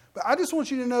 But I just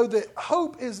want you to know that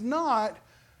hope is not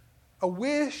a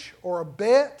wish or a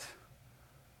bet.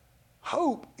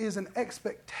 Hope is an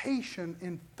expectation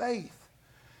in faith.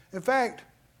 In fact,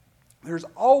 there's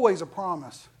always a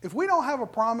promise. If we don't have a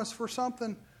promise for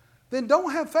something, then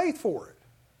don't have faith for it.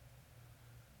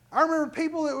 I remember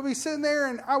people that would be sitting there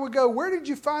and I would go, where did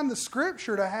you find the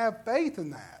scripture to have faith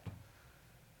in that?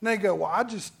 And they go,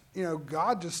 well,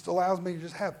 God just allows me to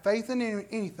just have faith in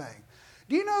anything.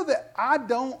 Do you know that I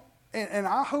don't, and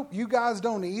I hope you guys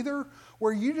don't either,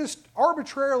 where you just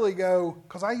arbitrarily go,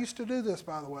 because I used to do this,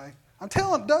 by the way.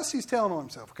 Dusty's telling on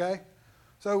himself, okay?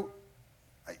 So,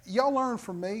 y'all learn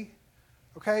from me,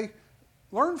 okay?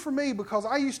 Learn from me, because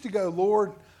I used to go,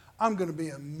 Lord, I'm going to be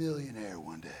a millionaire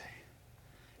one day.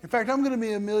 In fact, I'm going to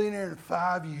be a millionaire in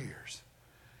 5 years.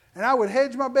 And I would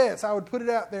hedge my bets. I would put it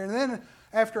out there. And then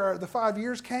after the 5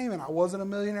 years came and I wasn't a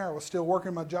millionaire, I was still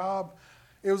working my job.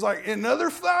 It was like, in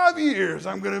another 5 years,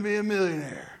 I'm going to be a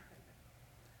millionaire.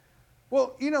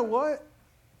 Well, you know what?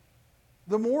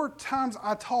 The more times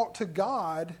I talked to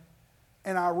God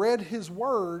and I read His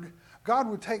Word, God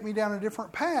would take me down a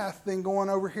different path than going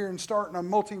over here and starting a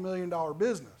multi-million-dollar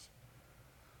business.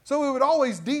 So it would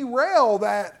always derail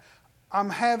that I'm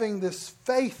having this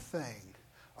faith thing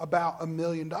about $1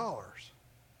 million.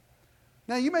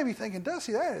 Now, you may be thinking,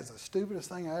 Dusty, that is the stupidest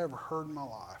thing I ever heard in my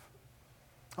life.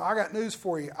 Well, I got news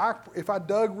for you. If I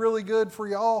dug really good for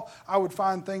y'all, I would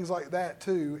find things like that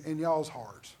too in y'all's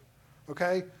hearts.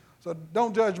 Okay? So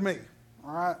don't judge me.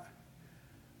 All right?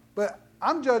 But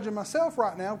I'm judging myself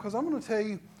right now because I'm going to tell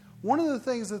you one of the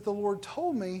things that the Lord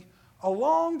told me a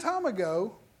long time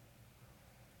ago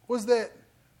was that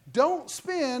don't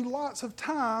spend lots of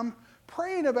time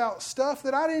praying about stuff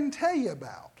that I didn't tell you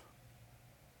about.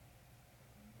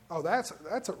 Oh,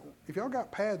 if y'all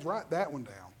got pads, write that one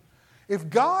down. If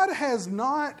God has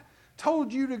not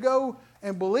told you to go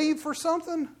and believe for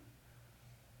something,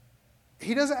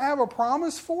 He doesn't have a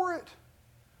promise for it,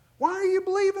 why are you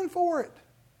believing for it?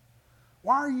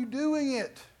 Why are you doing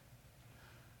it?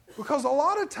 Because a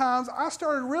lot of times I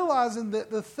started realizing that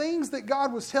the things that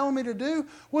God was telling me to do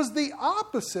was the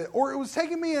opposite, or it was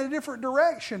taking me in a different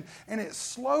direction, and it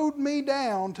slowed me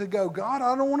down to go, God,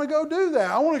 I don't want to go do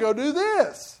that. I want to go do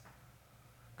this.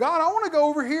 God, I want to go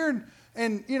over here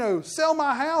and sell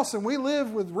my house, and we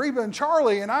live with Reba and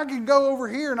Charlie, and I can go over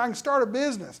here and I can start a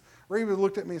business. Reba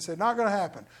looked at me and said, not going to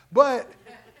happen. But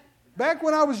back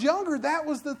when I was younger, that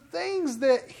was the things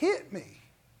that hit me.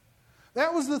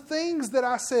 That was the things that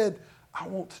I said, I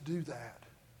want to do that.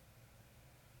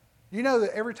 You know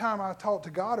that every time I talked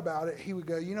to God about it, He would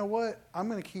go, you know what? I'm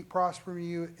going to keep prospering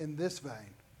you in this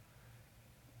vein.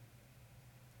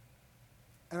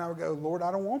 And I would go, Lord,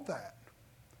 I don't want that.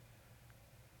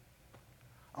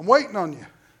 I'm waiting on you.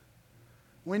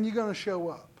 When are you going to show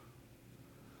up?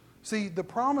 See, the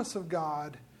promise of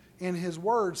God in His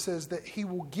Word says that He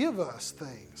will give us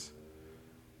things.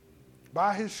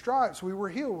 By His stripes we were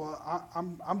healed.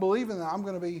 Well, I'm believing that I'm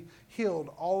going to be healed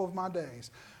all of my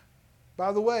days.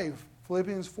 By the way,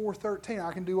 Philippians 4:13,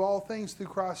 I can do all things through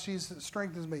Christ Jesus that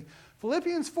strengthens me.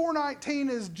 Philippians 4:19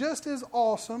 is just as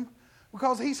awesome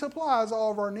because He supplies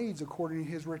all of our needs according to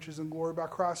His riches and glory by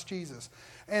Christ Jesus.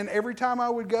 And every time I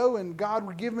would go and God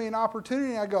would give me an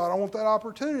opportunity, I go, I don't want that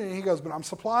opportunity. And He goes, but I'm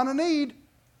supplying a need.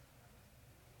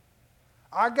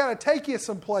 I got to take you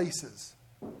some places.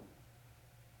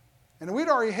 And we'd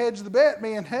already hedged the bet,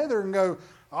 me and Heather, and go,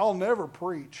 I'll never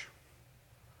preach.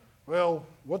 Well,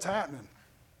 what's happening?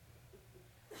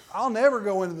 I'll never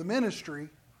go into the ministry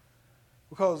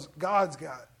because God's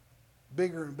got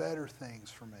bigger and better things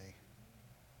for me.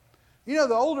 You know,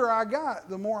 the older I got,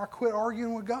 the more I quit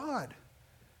arguing with God.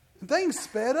 And things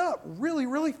sped up really,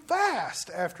 really fast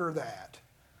after that.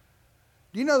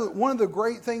 Do you know that one of the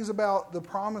great things about the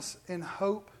promise and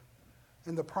hope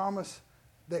and the promise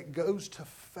that goes to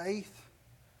faith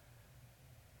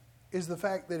is the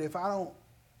fact that if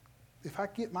I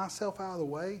get myself out of the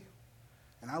way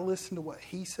and I listen to what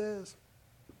He says,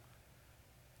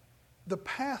 the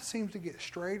path seems to get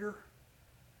straighter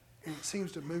and it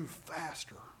seems to move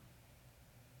faster.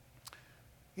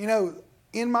 You know,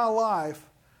 in my life,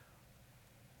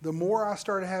 the more I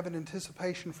started having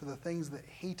anticipation for the things that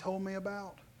He told me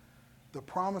about, the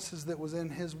promises that was in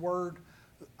His Word.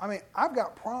 I mean, I've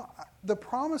got the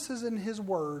promises in His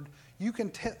Word. You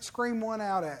can scream one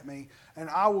out at me, and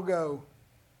I will go,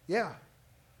 yeah,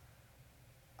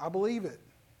 I believe it.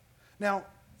 Now,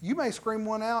 you may scream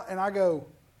one out, and I go,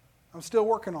 I'm still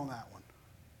working on that one.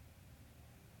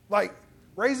 Like,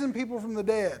 raising people from the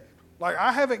dead. Like,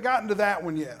 I haven't gotten to that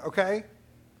one yet, okay?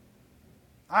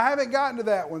 I haven't gotten to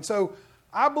that one. So,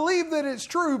 I believe that it's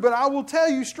true, but I will tell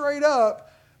you straight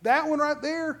up, that one right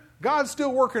there, God's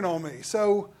still working on me.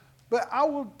 So, but I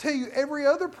will tell you every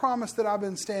other promise that I've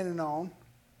been standing on,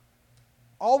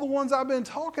 all the ones I've been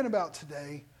talking about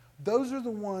today, those are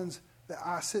the ones that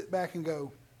I sit back and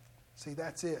go, see,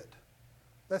 that's it.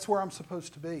 That's where I'm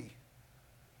supposed to be.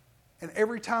 And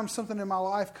every time something in my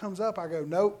life comes up, I go,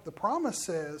 nope, the promise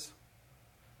says.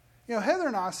 You know, Heather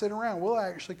and I sit around. We'll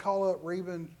actually call up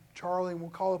Reba and Charlie, and we'll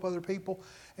call up other people,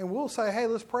 and we'll say, hey,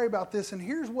 let's pray about this, and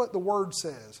here's what the Word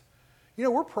says. You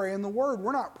know, we're praying the Word.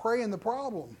 We're not praying the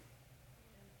problem.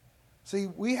 See,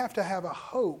 we have to have a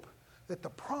hope that the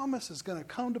promise is going to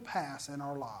come to pass in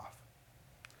our life.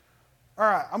 All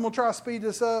right, I'm going to try to speed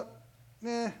this up.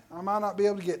 I might not be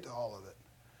able to get to all of it.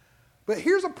 But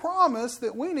here's a promise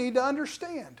that we need to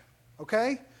understand,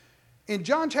 okay? In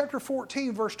John chapter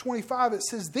 14, verse 25, it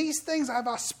says, these things have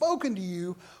I spoken to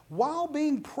you while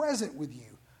being present with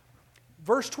you.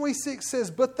 Verse 26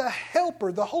 says, but the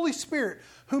Helper, the Holy Spirit,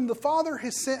 whom the Father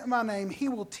has sent in my name, He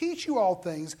will teach you all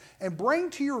things and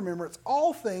bring to your remembrance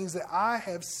all things that I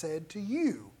have said to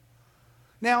you.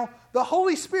 Now, the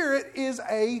Holy Spirit is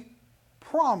a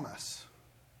promise.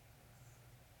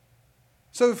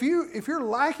 So if you're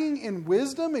lacking in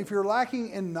wisdom, if you're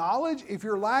lacking in knowledge, if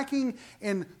you're lacking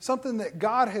in something that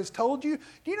God has told you,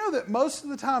 do you know that most of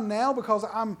the time now, because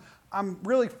I'm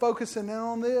really focusing in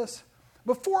on this,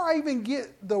 before I even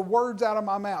get the words out of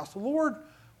my mouth, Lord,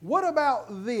 what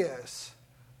about this?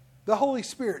 The Holy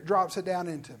Spirit drops it down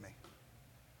into me.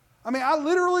 I mean, I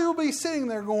literally will be sitting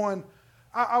there going,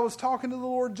 I was talking to the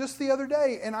Lord just the other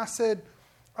day, and I said,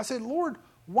 Lord,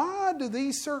 why do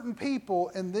these certain people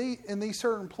in these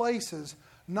certain places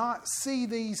not see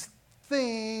these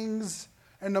things?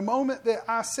 And the moment that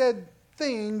I said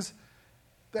things,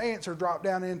 the answer dropped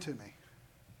down into me.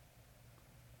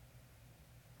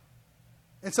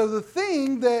 And so the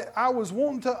thing that I was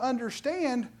wanting to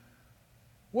understand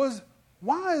was,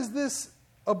 why is this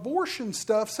abortion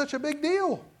stuff such a big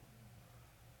deal?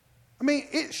 I mean,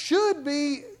 it should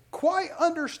be quite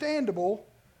understandable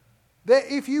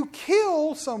that if you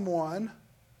kill someone,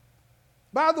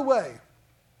 by the way,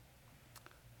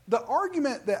 the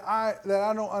argument that I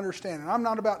don't understand, and I'm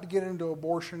not about to get into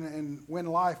abortion and when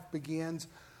life begins,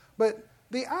 but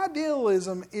the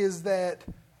idealism is that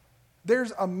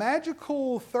there's a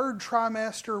magical third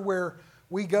trimester where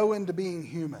we go into being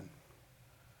human.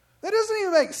 That doesn't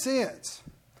even make sense.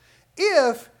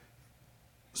 If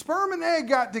sperm and egg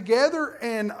got together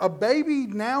and a baby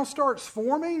now starts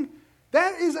forming,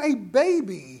 that is a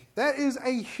baby. That is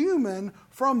a human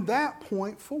from that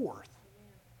point forth.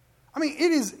 I mean,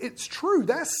 it's true.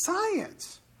 That's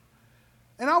science.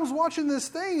 And I was watching this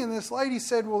thing, and this lady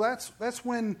said, well, that's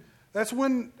when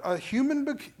a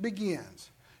human begins.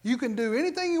 You can do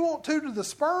anything you want to the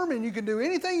sperm, and you can do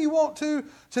anything you want to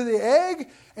the egg,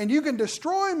 and you can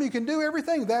destroy them, you can do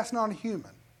everything. That's not a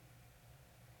human.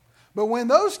 But when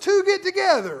those two get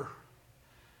together,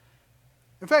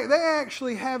 in fact, they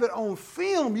actually have it on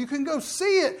film. You can go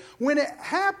see it. When it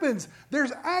happens,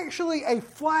 there's actually a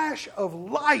flash of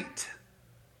light.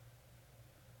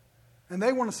 And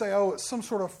they want to say, oh, it's some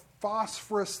sort of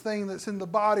phosphorus thing that's in the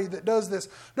body that does this.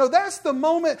 No, that's the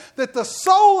moment that the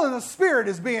soul and the spirit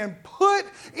is being put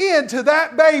into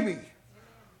that baby.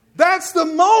 That's the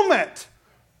moment.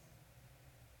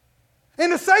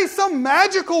 And to say some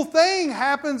magical thing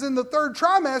happens in the third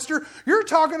trimester, you're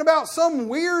talking about some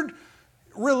weird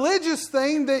religious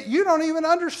thing that you don't even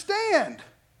understand.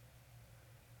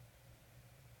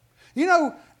 You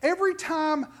know, every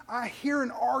time I hear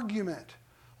an argument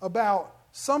about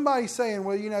somebody saying,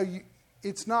 well, you know,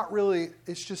 it's not really,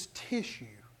 it's just tissue.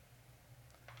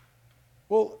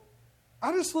 Well,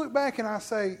 I just look back and I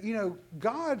say, you know,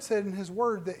 God said in His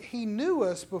Word that He knew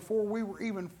us before we were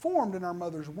even formed in our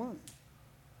mother's womb.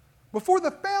 Before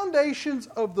the foundations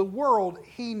of the world,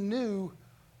 He knew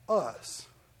us.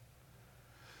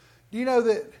 Do you know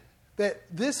that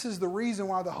this is the reason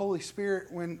why the Holy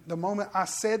Spirit, when the moment I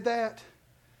said that,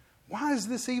 why is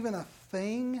this even a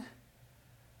thing?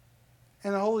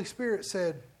 And the Holy Spirit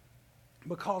said,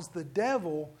 because the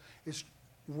devil is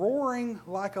roaring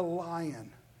like a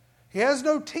lion. He has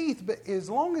no teeth, but as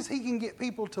long as he can get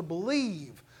people to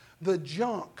believe the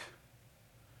junk.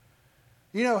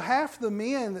 You know, half the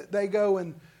men that they go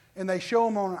and they show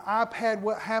them on an iPad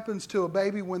what happens to a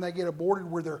baby when they get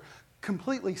aborted, where they're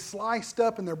completely sliced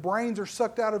up and their brains are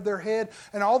sucked out of their head,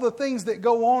 and all the things that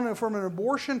go on from an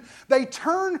abortion. They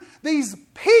turn these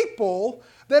people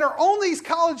that are on these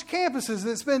college campuses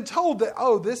that's been told that,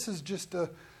 oh, this is just a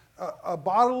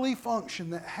bodily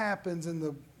function that happens and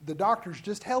the doctor's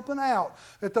just helping out.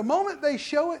 At the moment they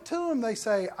show it to them, they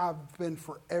say, I've been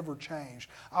forever changed.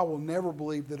 I will never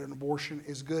believe that an abortion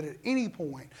is good at any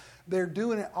point. They're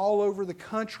doing it all over the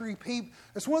country.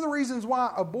 It's one of the reasons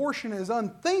why abortion is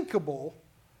unthinkable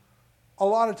a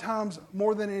lot of times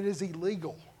more than it is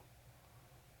illegal.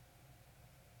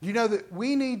 You know that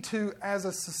we need to, as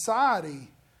a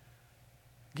society,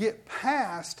 get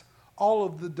past all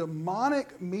of the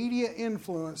demonic media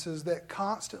influences that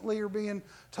constantly are being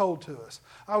told to us.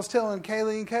 I was telling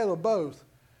Kaylee and Caleb both,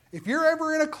 if you're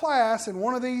ever in a class and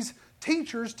one of these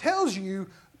teachers tells you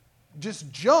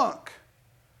just junk,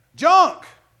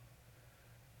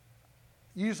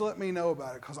 you just let me know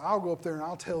about it, because I'll go up there and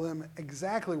I'll tell them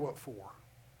exactly what for.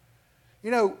 You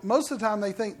know, most of the time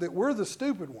they think that we're the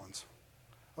stupid ones.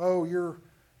 Oh, you're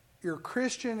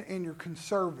Christian and you're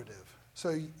conservative,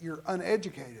 so you're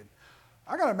uneducated.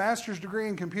 I got a master's degree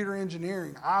in computer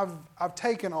engineering. I've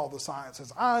taken all the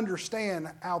sciences. I understand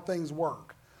how things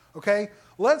work. Okay?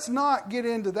 Let's not get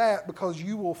into that, because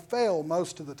you will fail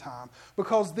most of the time.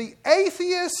 Because the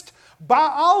atheist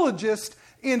biologists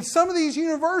in some of these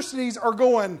universities are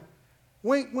going,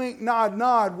 wink, wink, nod,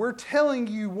 nod. We're telling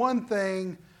you one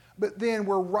thing, but then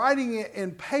we're writing it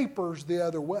in papers the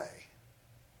other way.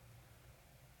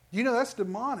 You know, that's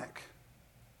demonic.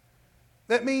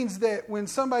 That means that when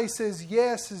somebody says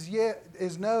yes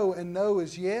is no and no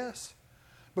is yes,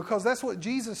 because that's what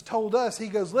Jesus told us. He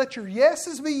goes, let your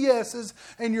yeses be yeses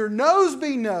and your noes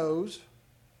be noes.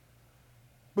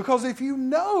 Because if you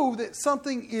know that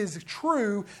something is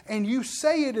true and you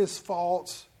say it is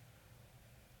false,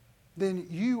 then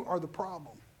you are the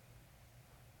problem.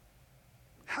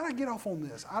 How did I get off on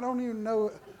this? I don't even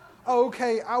know. Oh,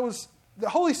 okay, I was the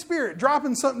Holy Spirit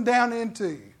dropping something down into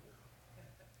you.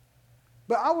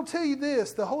 But I will tell you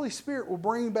this, the Holy Spirit will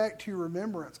bring back to your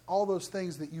remembrance all those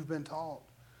things that you've been taught.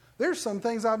 There's some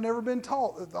things I've never been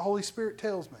taught that the Holy Spirit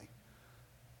tells me.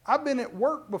 I've been at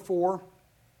work before,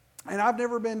 and I've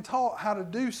never been taught how to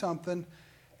do something,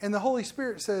 and the Holy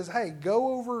Spirit says, hey,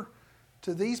 go over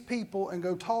to these people and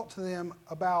go talk to them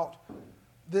about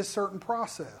this certain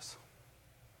process.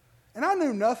 And I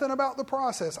knew nothing about the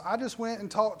process. I just went and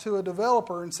talked to a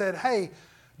developer and said, hey,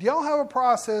 do y'all have a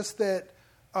process that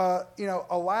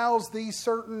allows these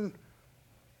certain,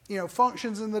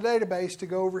 functions in the database to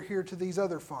go over here to these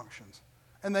other functions?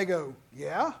 And they go,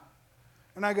 yeah.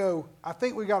 And I go, I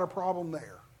think we got a problem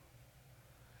there.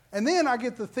 And then I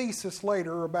get the thesis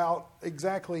later about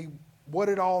exactly what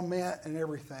it all meant and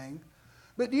everything.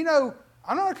 But,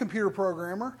 I'm not a computer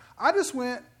programmer. I just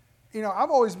went, I've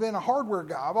always been a hardware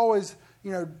guy. I've always,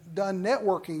 done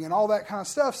networking and all that kind of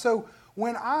stuff. So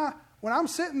when I'm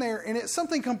sitting there and it's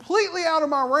something completely out of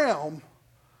my realm,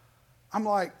 I'm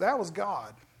like, that was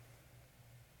God.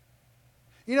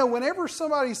 Whenever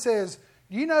somebody says,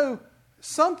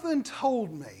 something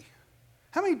told me.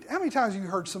 How many times have you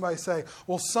heard somebody say,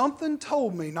 well, something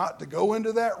told me not to go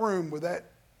into that room with that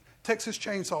Texas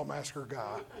Chainsaw Massacre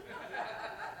guy?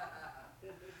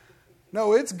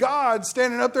 No, it's God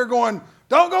standing up there going,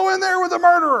 don't go in there with a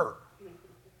murderer.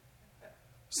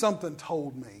 Something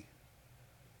told me.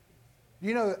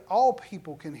 That all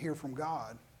people can hear from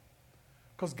God,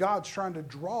 because God's trying to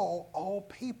draw all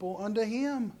people unto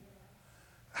Him.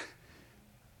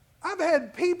 I've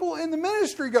had people in the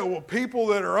ministry go, well, people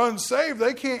that are unsaved,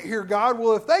 they can't hear God.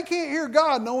 Well, if they can't hear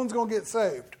God, no one's going to get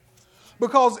saved.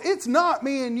 Because it's not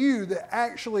me and you that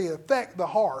actually affect the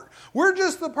heart. We're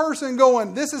just the person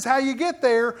going, this is how you get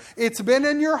there. It's been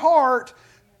in your heart.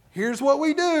 Here's what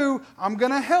we do. I'm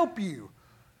going to help you.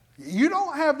 You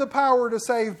don't have the power to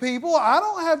save people. I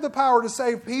don't have the power to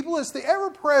save people. It's the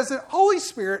ever-present Holy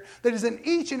Spirit that is in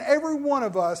each and every one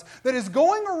of us, that is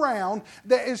going around,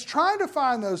 that is trying to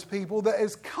find those people, that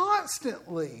is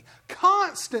constantly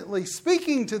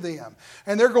speaking to them.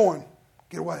 And they're going,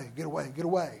 get away, get away, get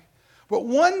away. But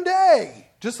one day,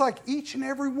 just like each and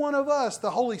every one of us,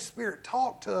 the Holy Spirit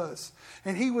talked to us.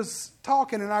 And He was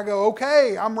talking, and I go,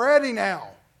 okay, I'm ready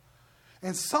now.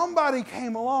 And somebody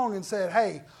came along and said,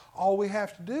 hey, all we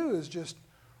have to do is just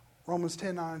Romans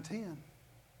 10, 9, and 10.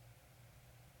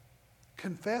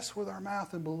 Confess with our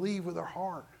mouth and believe with our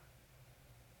heart.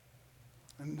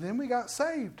 And then we got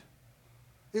saved.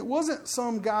 It wasn't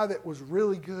some guy that was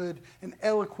really good and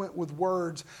eloquent with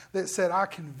words that said, I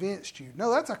convinced you. No,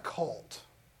 that's a cult.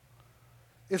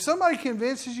 If somebody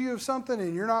convinces you of something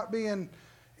and you're not being,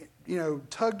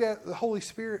 tugged at the Holy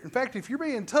Spirit. In fact, if you're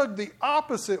being tugged the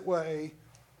opposite way,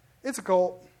 it's a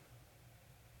cult.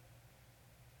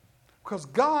 Because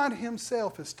God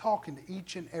Himself is talking to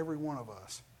each and every one of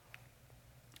us.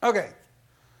 Okay,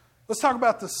 let's talk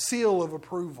about the seal of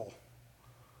approval.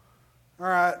 All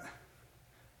right.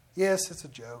 Yes, it's a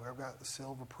joke. I've got the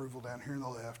seal of approval down here on the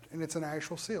left, and it's an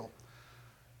actual seal.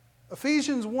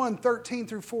 Ephesians 1, 13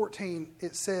 through 14,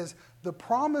 it says, the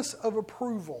promise of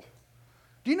approval.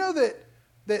 Do you know that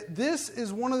this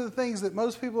is one of the things that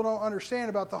most people don't understand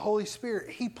about the Holy Spirit?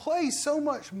 He plays so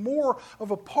much more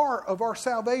of a part of our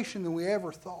salvation than we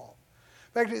ever thought.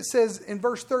 In fact, it says in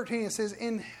verse 13, it says,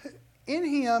 in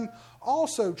Him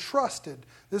also trusted.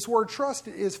 This word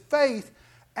trusted is faith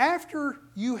after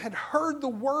you had heard the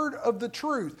word of the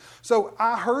truth. So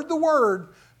I heard the word,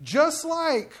 just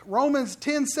like Romans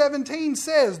 10:17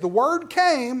 says, the word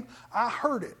came, I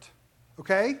heard it.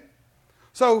 Okay?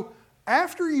 So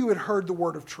after you had heard the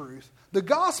word of truth, the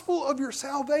gospel of your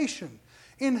salvation,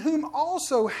 in whom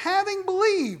also having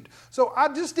believed. So I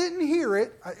just didn't hear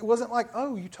it. It wasn't like,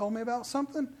 oh, you told me about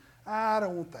something? I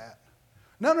don't want that.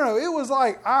 No. It was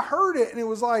like, I heard it, and it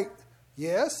was like,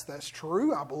 yes, that's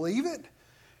true. I believe it.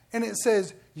 And it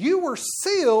says, you were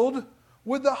sealed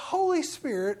with the Holy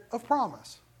Spirit of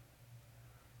promise.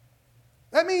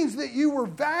 That means that you were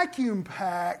vacuum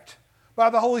packed by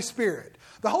the Holy Spirit.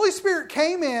 The Holy Spirit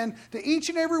came in to each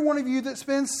and every one of you that's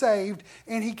been saved,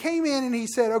 and He came in and He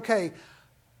said, okay,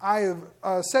 I have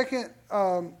 2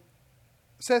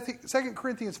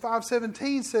 Corinthians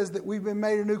 5:17 says that we've been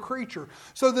made a new creature.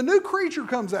 So the new creature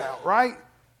comes out, right?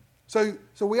 So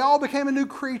we all became a new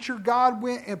creature. God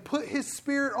went and put His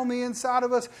Spirit on the inside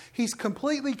of us. He's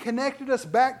completely connected us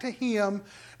back to Him.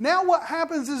 Now what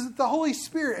happens is that the Holy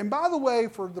Spirit, and by the way,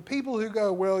 for the people who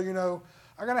go, well,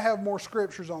 I got to have more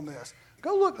scriptures on this.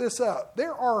 Go look this up.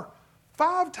 There are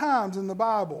 5 times in the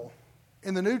Bible,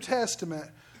 in the New Testament,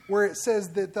 where it says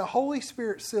that the Holy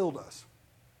Spirit sealed us.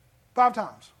 5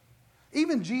 times.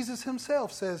 Even Jesus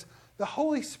Himself says, the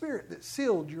Holy Spirit that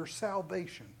sealed your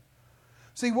salvation.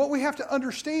 See, what we have to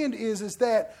understand is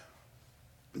that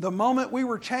the moment we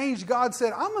were changed, God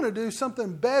said, I'm going to do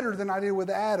something better than I did with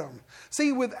Adam.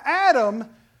 See, with Adam,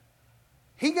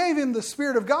 He gave him the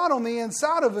Spirit of God on the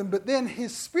inside of him, but then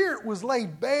his spirit was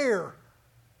laid bare.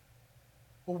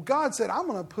 Well, God said, I'm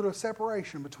going to put a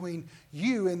separation between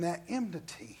you and that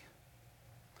enmity.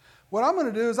 What I'm going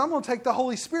to do is I'm going to take the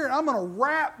Holy Spirit, I'm going to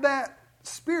wrap that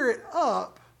Spirit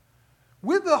up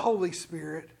with the Holy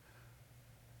Spirit.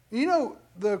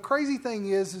 The crazy thing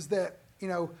is that,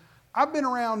 I've been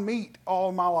around meat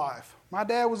all my life. My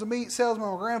dad was a meat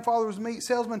salesman. My grandfather was a meat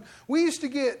salesman. We used to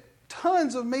get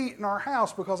tons of meat in our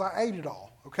house because I ate it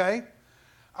all, okay?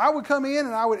 I would come in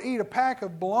and I would eat a pack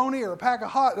of bologna or a pack of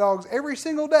hot dogs every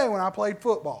single day when I played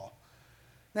football.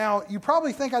 Now, you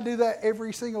probably think I do that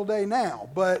every single day now,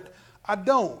 but I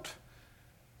don't.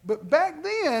 But back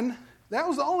then, that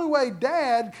was the only way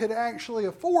Dad could actually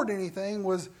afford anything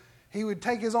was he would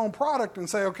take his own product and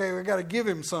say, okay, we got to give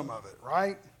him some of it,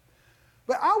 right?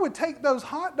 But I would take those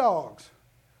hot dogs,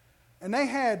 and they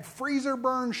had freezer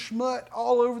burn schmut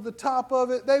all over the top of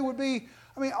it. They would be,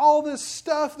 all this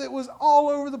stuff that was all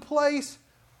over the place.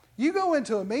 You go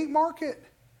into a meat market,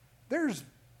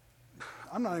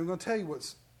 I'm not even going to tell you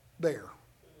what's there.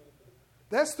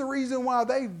 That's the reason why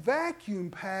they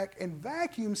vacuum pack and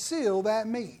vacuum seal that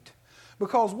meat.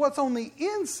 Because what's on the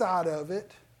inside of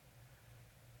it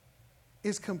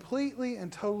is completely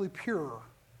and totally pure.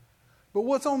 But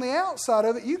what's on the outside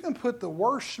of it, you can put the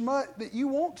worst schmut that you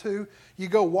want to. You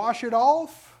go wash it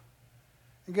off,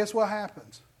 and guess what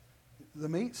happens? The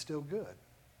meat's still good.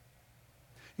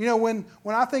 When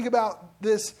I think about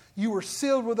this, you were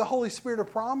sealed with the Holy Spirit of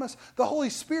promise. The Holy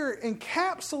Spirit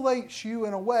encapsulates you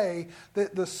in a way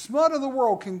that the smut of the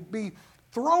world can be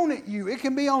thrown at you. It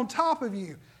can be on top of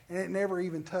you, and it never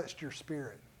even touched your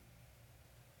spirit.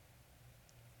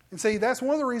 And see, that's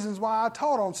one of the reasons why I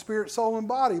taught on spirit, soul, and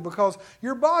body, because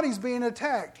your body's being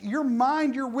attacked. Your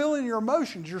mind, your will, and your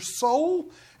emotions, your soul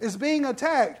is being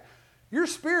attacked. Your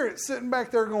spirit's sitting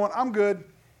back there going, I'm good.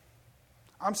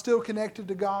 I'm still connected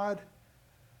to God.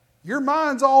 Your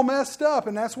mind's all messed up,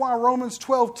 and that's why Romans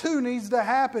 12:2 needs to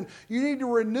happen. You need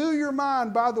to renew your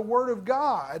mind by the Word of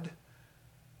God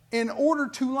in order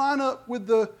to line up with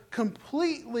the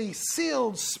completely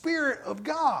sealed Spirit of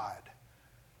God.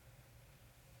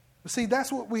 See,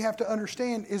 that's what we have to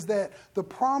understand, is that the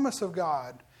promise of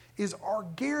God is our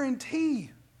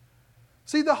guarantee.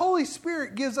 See, the Holy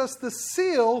Spirit gives us the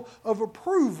seal of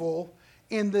approval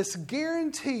in this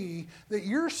guarantee that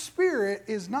your spirit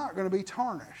is not going to be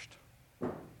tarnished.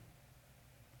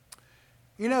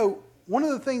 You know, one of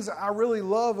the things that I really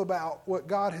love about what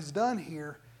God has done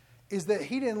here is that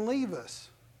He didn't leave us.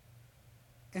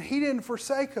 And He didn't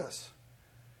forsake us.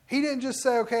 He didn't just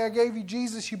say, okay, I gave you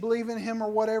Jesus, you believe in Him or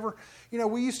whatever. You know,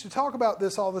 we used to talk about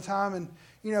this all the time. And,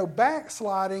 you know,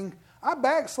 backsliding, I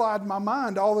backslide my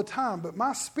mind all the time. But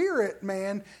my spirit,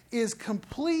 man, is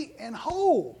complete and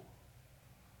whole.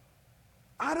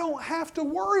 I don't have to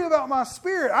worry about my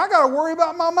spirit. I got to worry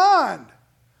about my mind.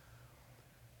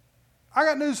 I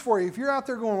got news for you. If you're out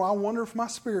there going, well, I wonder if my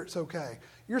spirit's okay.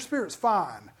 Your spirit's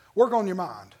fine. Work on your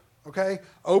mind. Okay?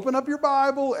 Open up your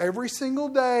Bible every single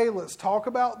day. Let's talk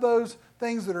about those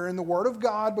things that are in the Word of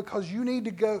God, because you need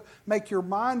to go make your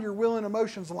mind, your will, and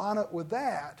emotions line up with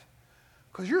that.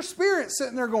 Because your spirit's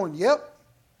sitting there going, yep,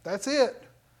 that's it.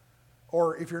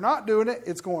 Or if you're not doing it,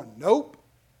 it's going, nope,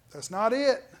 that's not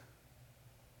it.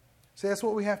 See, that's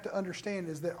what we have to understand,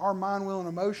 is that our mind, will, and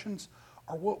emotions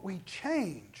are what we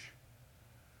change.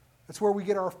 That's where we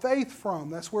get our faith from.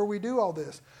 That's where we do all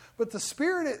this. But the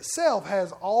Spirit itself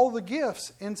has all the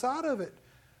gifts inside of it.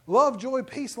 Love, joy,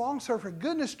 peace, long-suffering,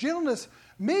 goodness, gentleness,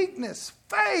 meekness,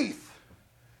 faith.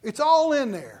 It's all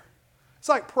in there. It's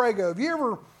like Prego. Have you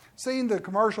ever seen the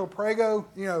commercial Prego?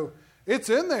 You know, it's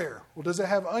in there. Well, does it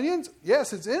have onions?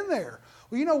 Yes, it's in there.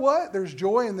 Well, you know what? There's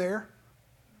joy in there.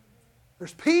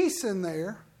 There's peace in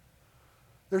there.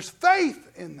 There's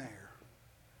faith in there.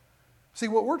 See,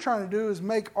 what we're trying to do is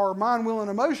make our mind, will, and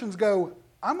emotions go,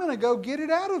 I'm going to go get it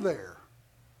out of there.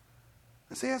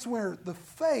 And see, that's where the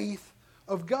faith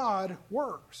of God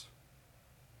works.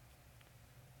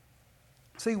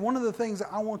 See, one of the things that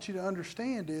I want you to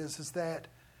understand is that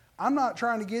I'm not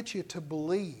trying to get you to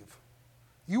believe.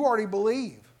 You already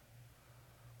believe.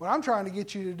 What I'm trying to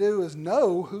get you to do is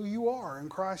know who you are in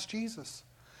Christ Jesus.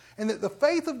 And that the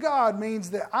faith of God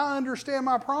means that I understand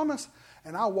my promise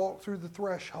and I walk through the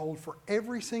threshold for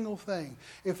every single thing.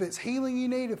 If it's healing you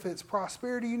need, if it's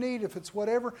prosperity you need, if it's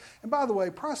whatever. And by the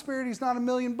way, prosperity is not $1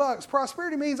 million.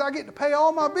 Prosperity means I get to pay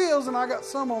all my bills and I got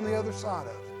some on the other side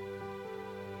of it.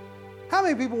 How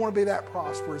many people want to be that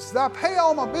prosperous? I pay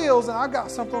all my bills and I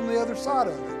got something on the other side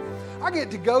of it. I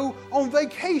get to go on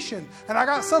vacation and I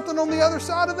got something on the other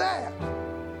side of that.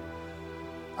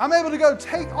 I'm able to go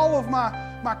take all of my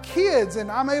kids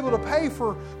and I'm able to pay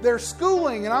for their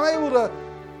schooling, and I'm able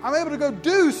to go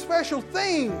do special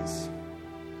things.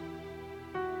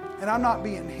 And I'm not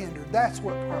being hindered. That's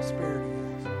what prosperity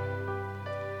is.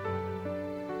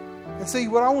 And see,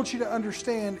 what I want you to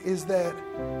understand is that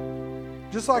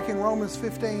just like in Romans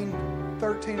 15,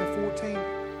 13, and 14,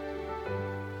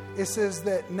 it says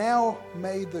that now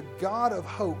may the God of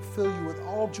hope fill you with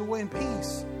all joy and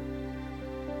peace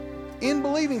in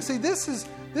believing. See, this is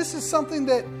something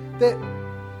that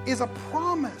is a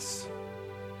promise.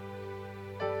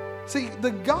 See, the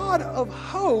God of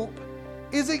hope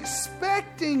is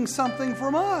expecting something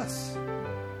from us.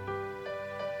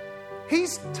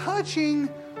 He's touching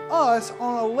us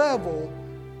on a level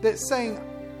that's saying,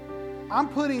 I'm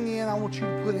putting in, I want you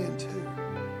to put in too.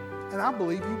 And I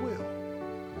believe you will.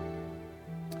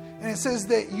 And it says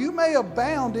that you may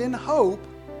abound in hope,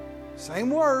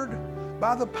 same word,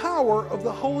 by the power of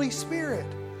the Holy Spirit.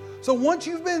 So once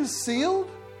you've been sealed,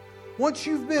 once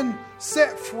you've been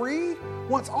set free,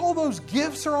 once all those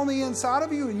gifts are on the inside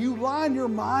of you and you line your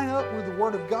mind up with the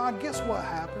Word of God, guess what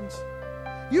happens?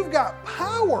 You've got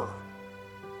power.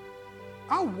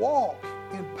 I walk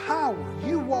in power.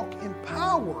 You walk in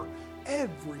power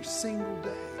every single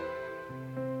day.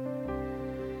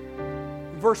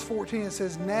 In verse 14 it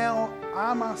says, now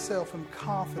I myself am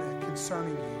confident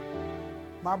concerning you,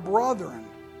 my brethren,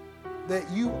 that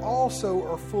you also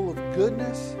are full of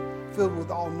goodness, filled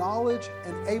with all knowledge,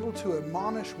 and able to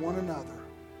admonish one another.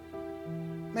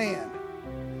 Man,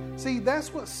 see,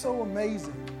 that's what's so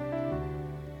amazing,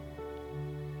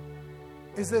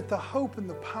 is that the hope and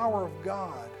the power of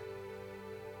God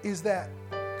is that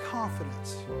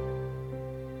confidence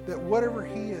that whatever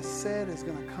He has said is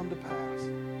going to come to pass.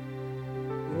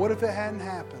 What if it hadn't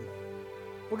happened?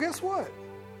 Well, guess what?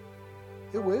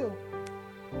 It will.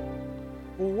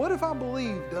 Well, what if I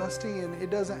believe, Dusty, and it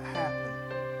doesn't happen?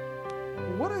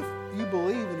 Well, what if you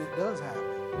believe and it does happen?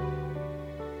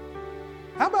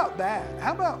 How about that?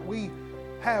 How about we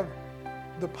have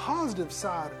the positive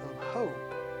side of hope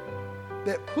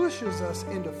that pushes us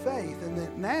into faith, and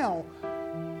that now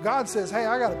God says, hey,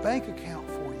 I got a bank account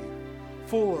for you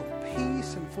full of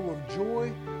peace and full of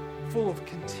joy, full of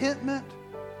contentment,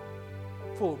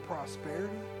 full of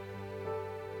prosperity.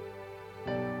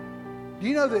 Do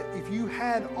you know that if you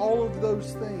had all of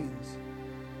those things,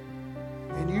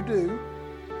 and you do,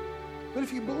 but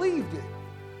if you believed it,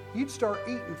 you'd start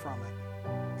eating from it.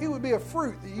 It would be a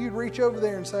fruit that you'd reach over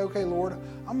there and say, okay, Lord,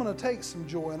 I'm going to take some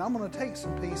joy, and I'm going to take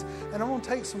some peace, and I'm going to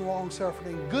take some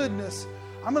long-suffering and goodness.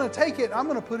 I'm going to take it, I'm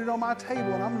going to put it on my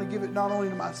table, and I'm going to give it not only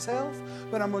to myself,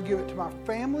 but I'm going to give it to my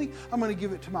family. I'm going to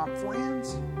give it to my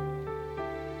friends.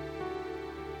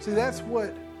 See, that's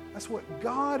what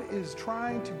God is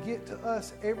trying to get to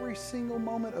us every single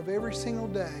moment of every single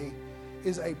day,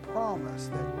 is a promise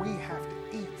that we have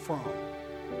to eat from.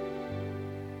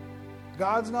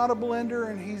 God's not a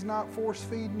blender, and He's not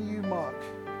force-feeding you muck.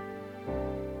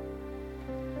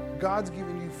 God's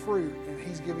giving you fruit, and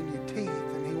He's giving you teeth,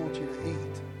 and He wants you to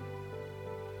eat.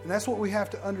 And that's what we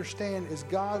have to understand, is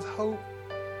God's hope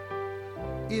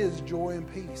is joy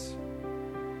and peace.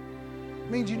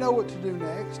 It means you know what to do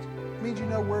next. It means you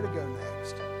know where to go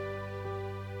next.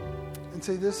 And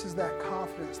see, this is that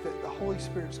confidence that the Holy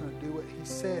Spirit's going to do what He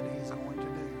said He's going to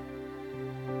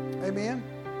do. Amen?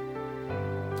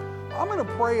 I'm going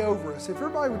to pray over us. If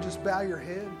everybody would just bow your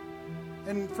head.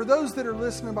 And for those that are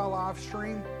listening by live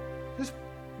stream, just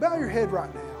bow your head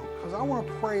right now, because I want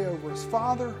to pray over us.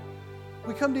 Father,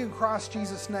 we come to you in Christ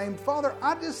Jesus' name. Father,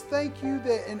 I just thank you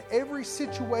that in every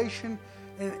situation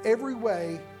and in every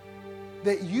way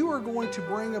that you are going to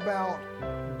bring about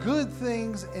good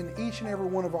things in each and every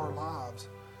one of our lives.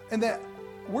 And that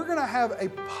we're going to have a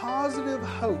positive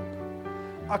hope,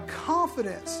 a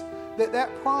confidence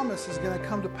that promise is going to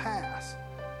come to pass.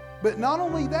 But not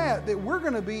only that we're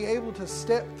going to be able to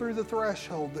step through the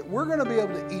threshold, that we're going to be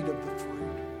able to eat of the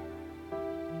fruit.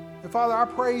 And Father, I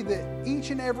pray that each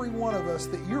and every one of us,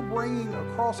 that you're bringing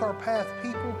across our path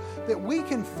people that we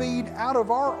can feed out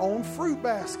of our own fruit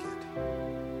basket.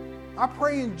 I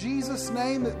pray in Jesus'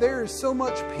 name that there is so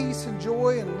much peace and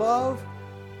joy and love,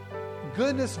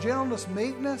 goodness, gentleness,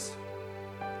 meekness,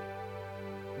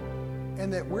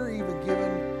 and that we're even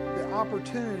given the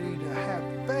opportunity to have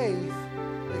faith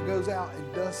that goes out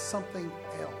and does something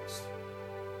else,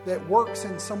 that works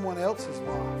in someone else's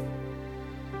life.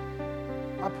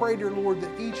 I pray, dear Lord,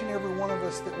 that each and every one of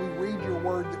us, that we read your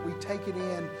word, that we take it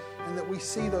in, and that we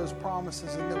see those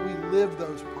promises, and that we live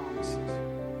those promises.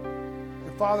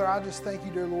 And Father, I just thank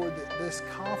you, dear Lord, that this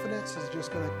confidence is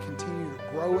just going to continue to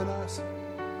grow in us,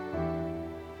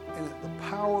 and that the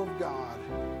power of God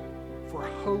for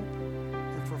hope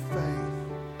and for faith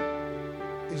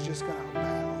is just going to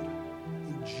abound.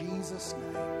 In Jesus'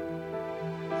 name,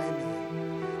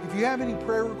 amen. If you have any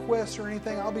prayer requests or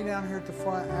anything, I'll be down here at the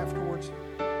front afterwards.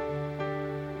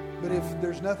 But if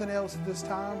there's nothing else at this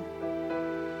time,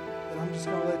 then I'm just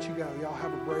going to let you go. Y'all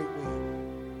have a great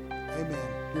week. Amen.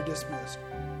 You're dismissed.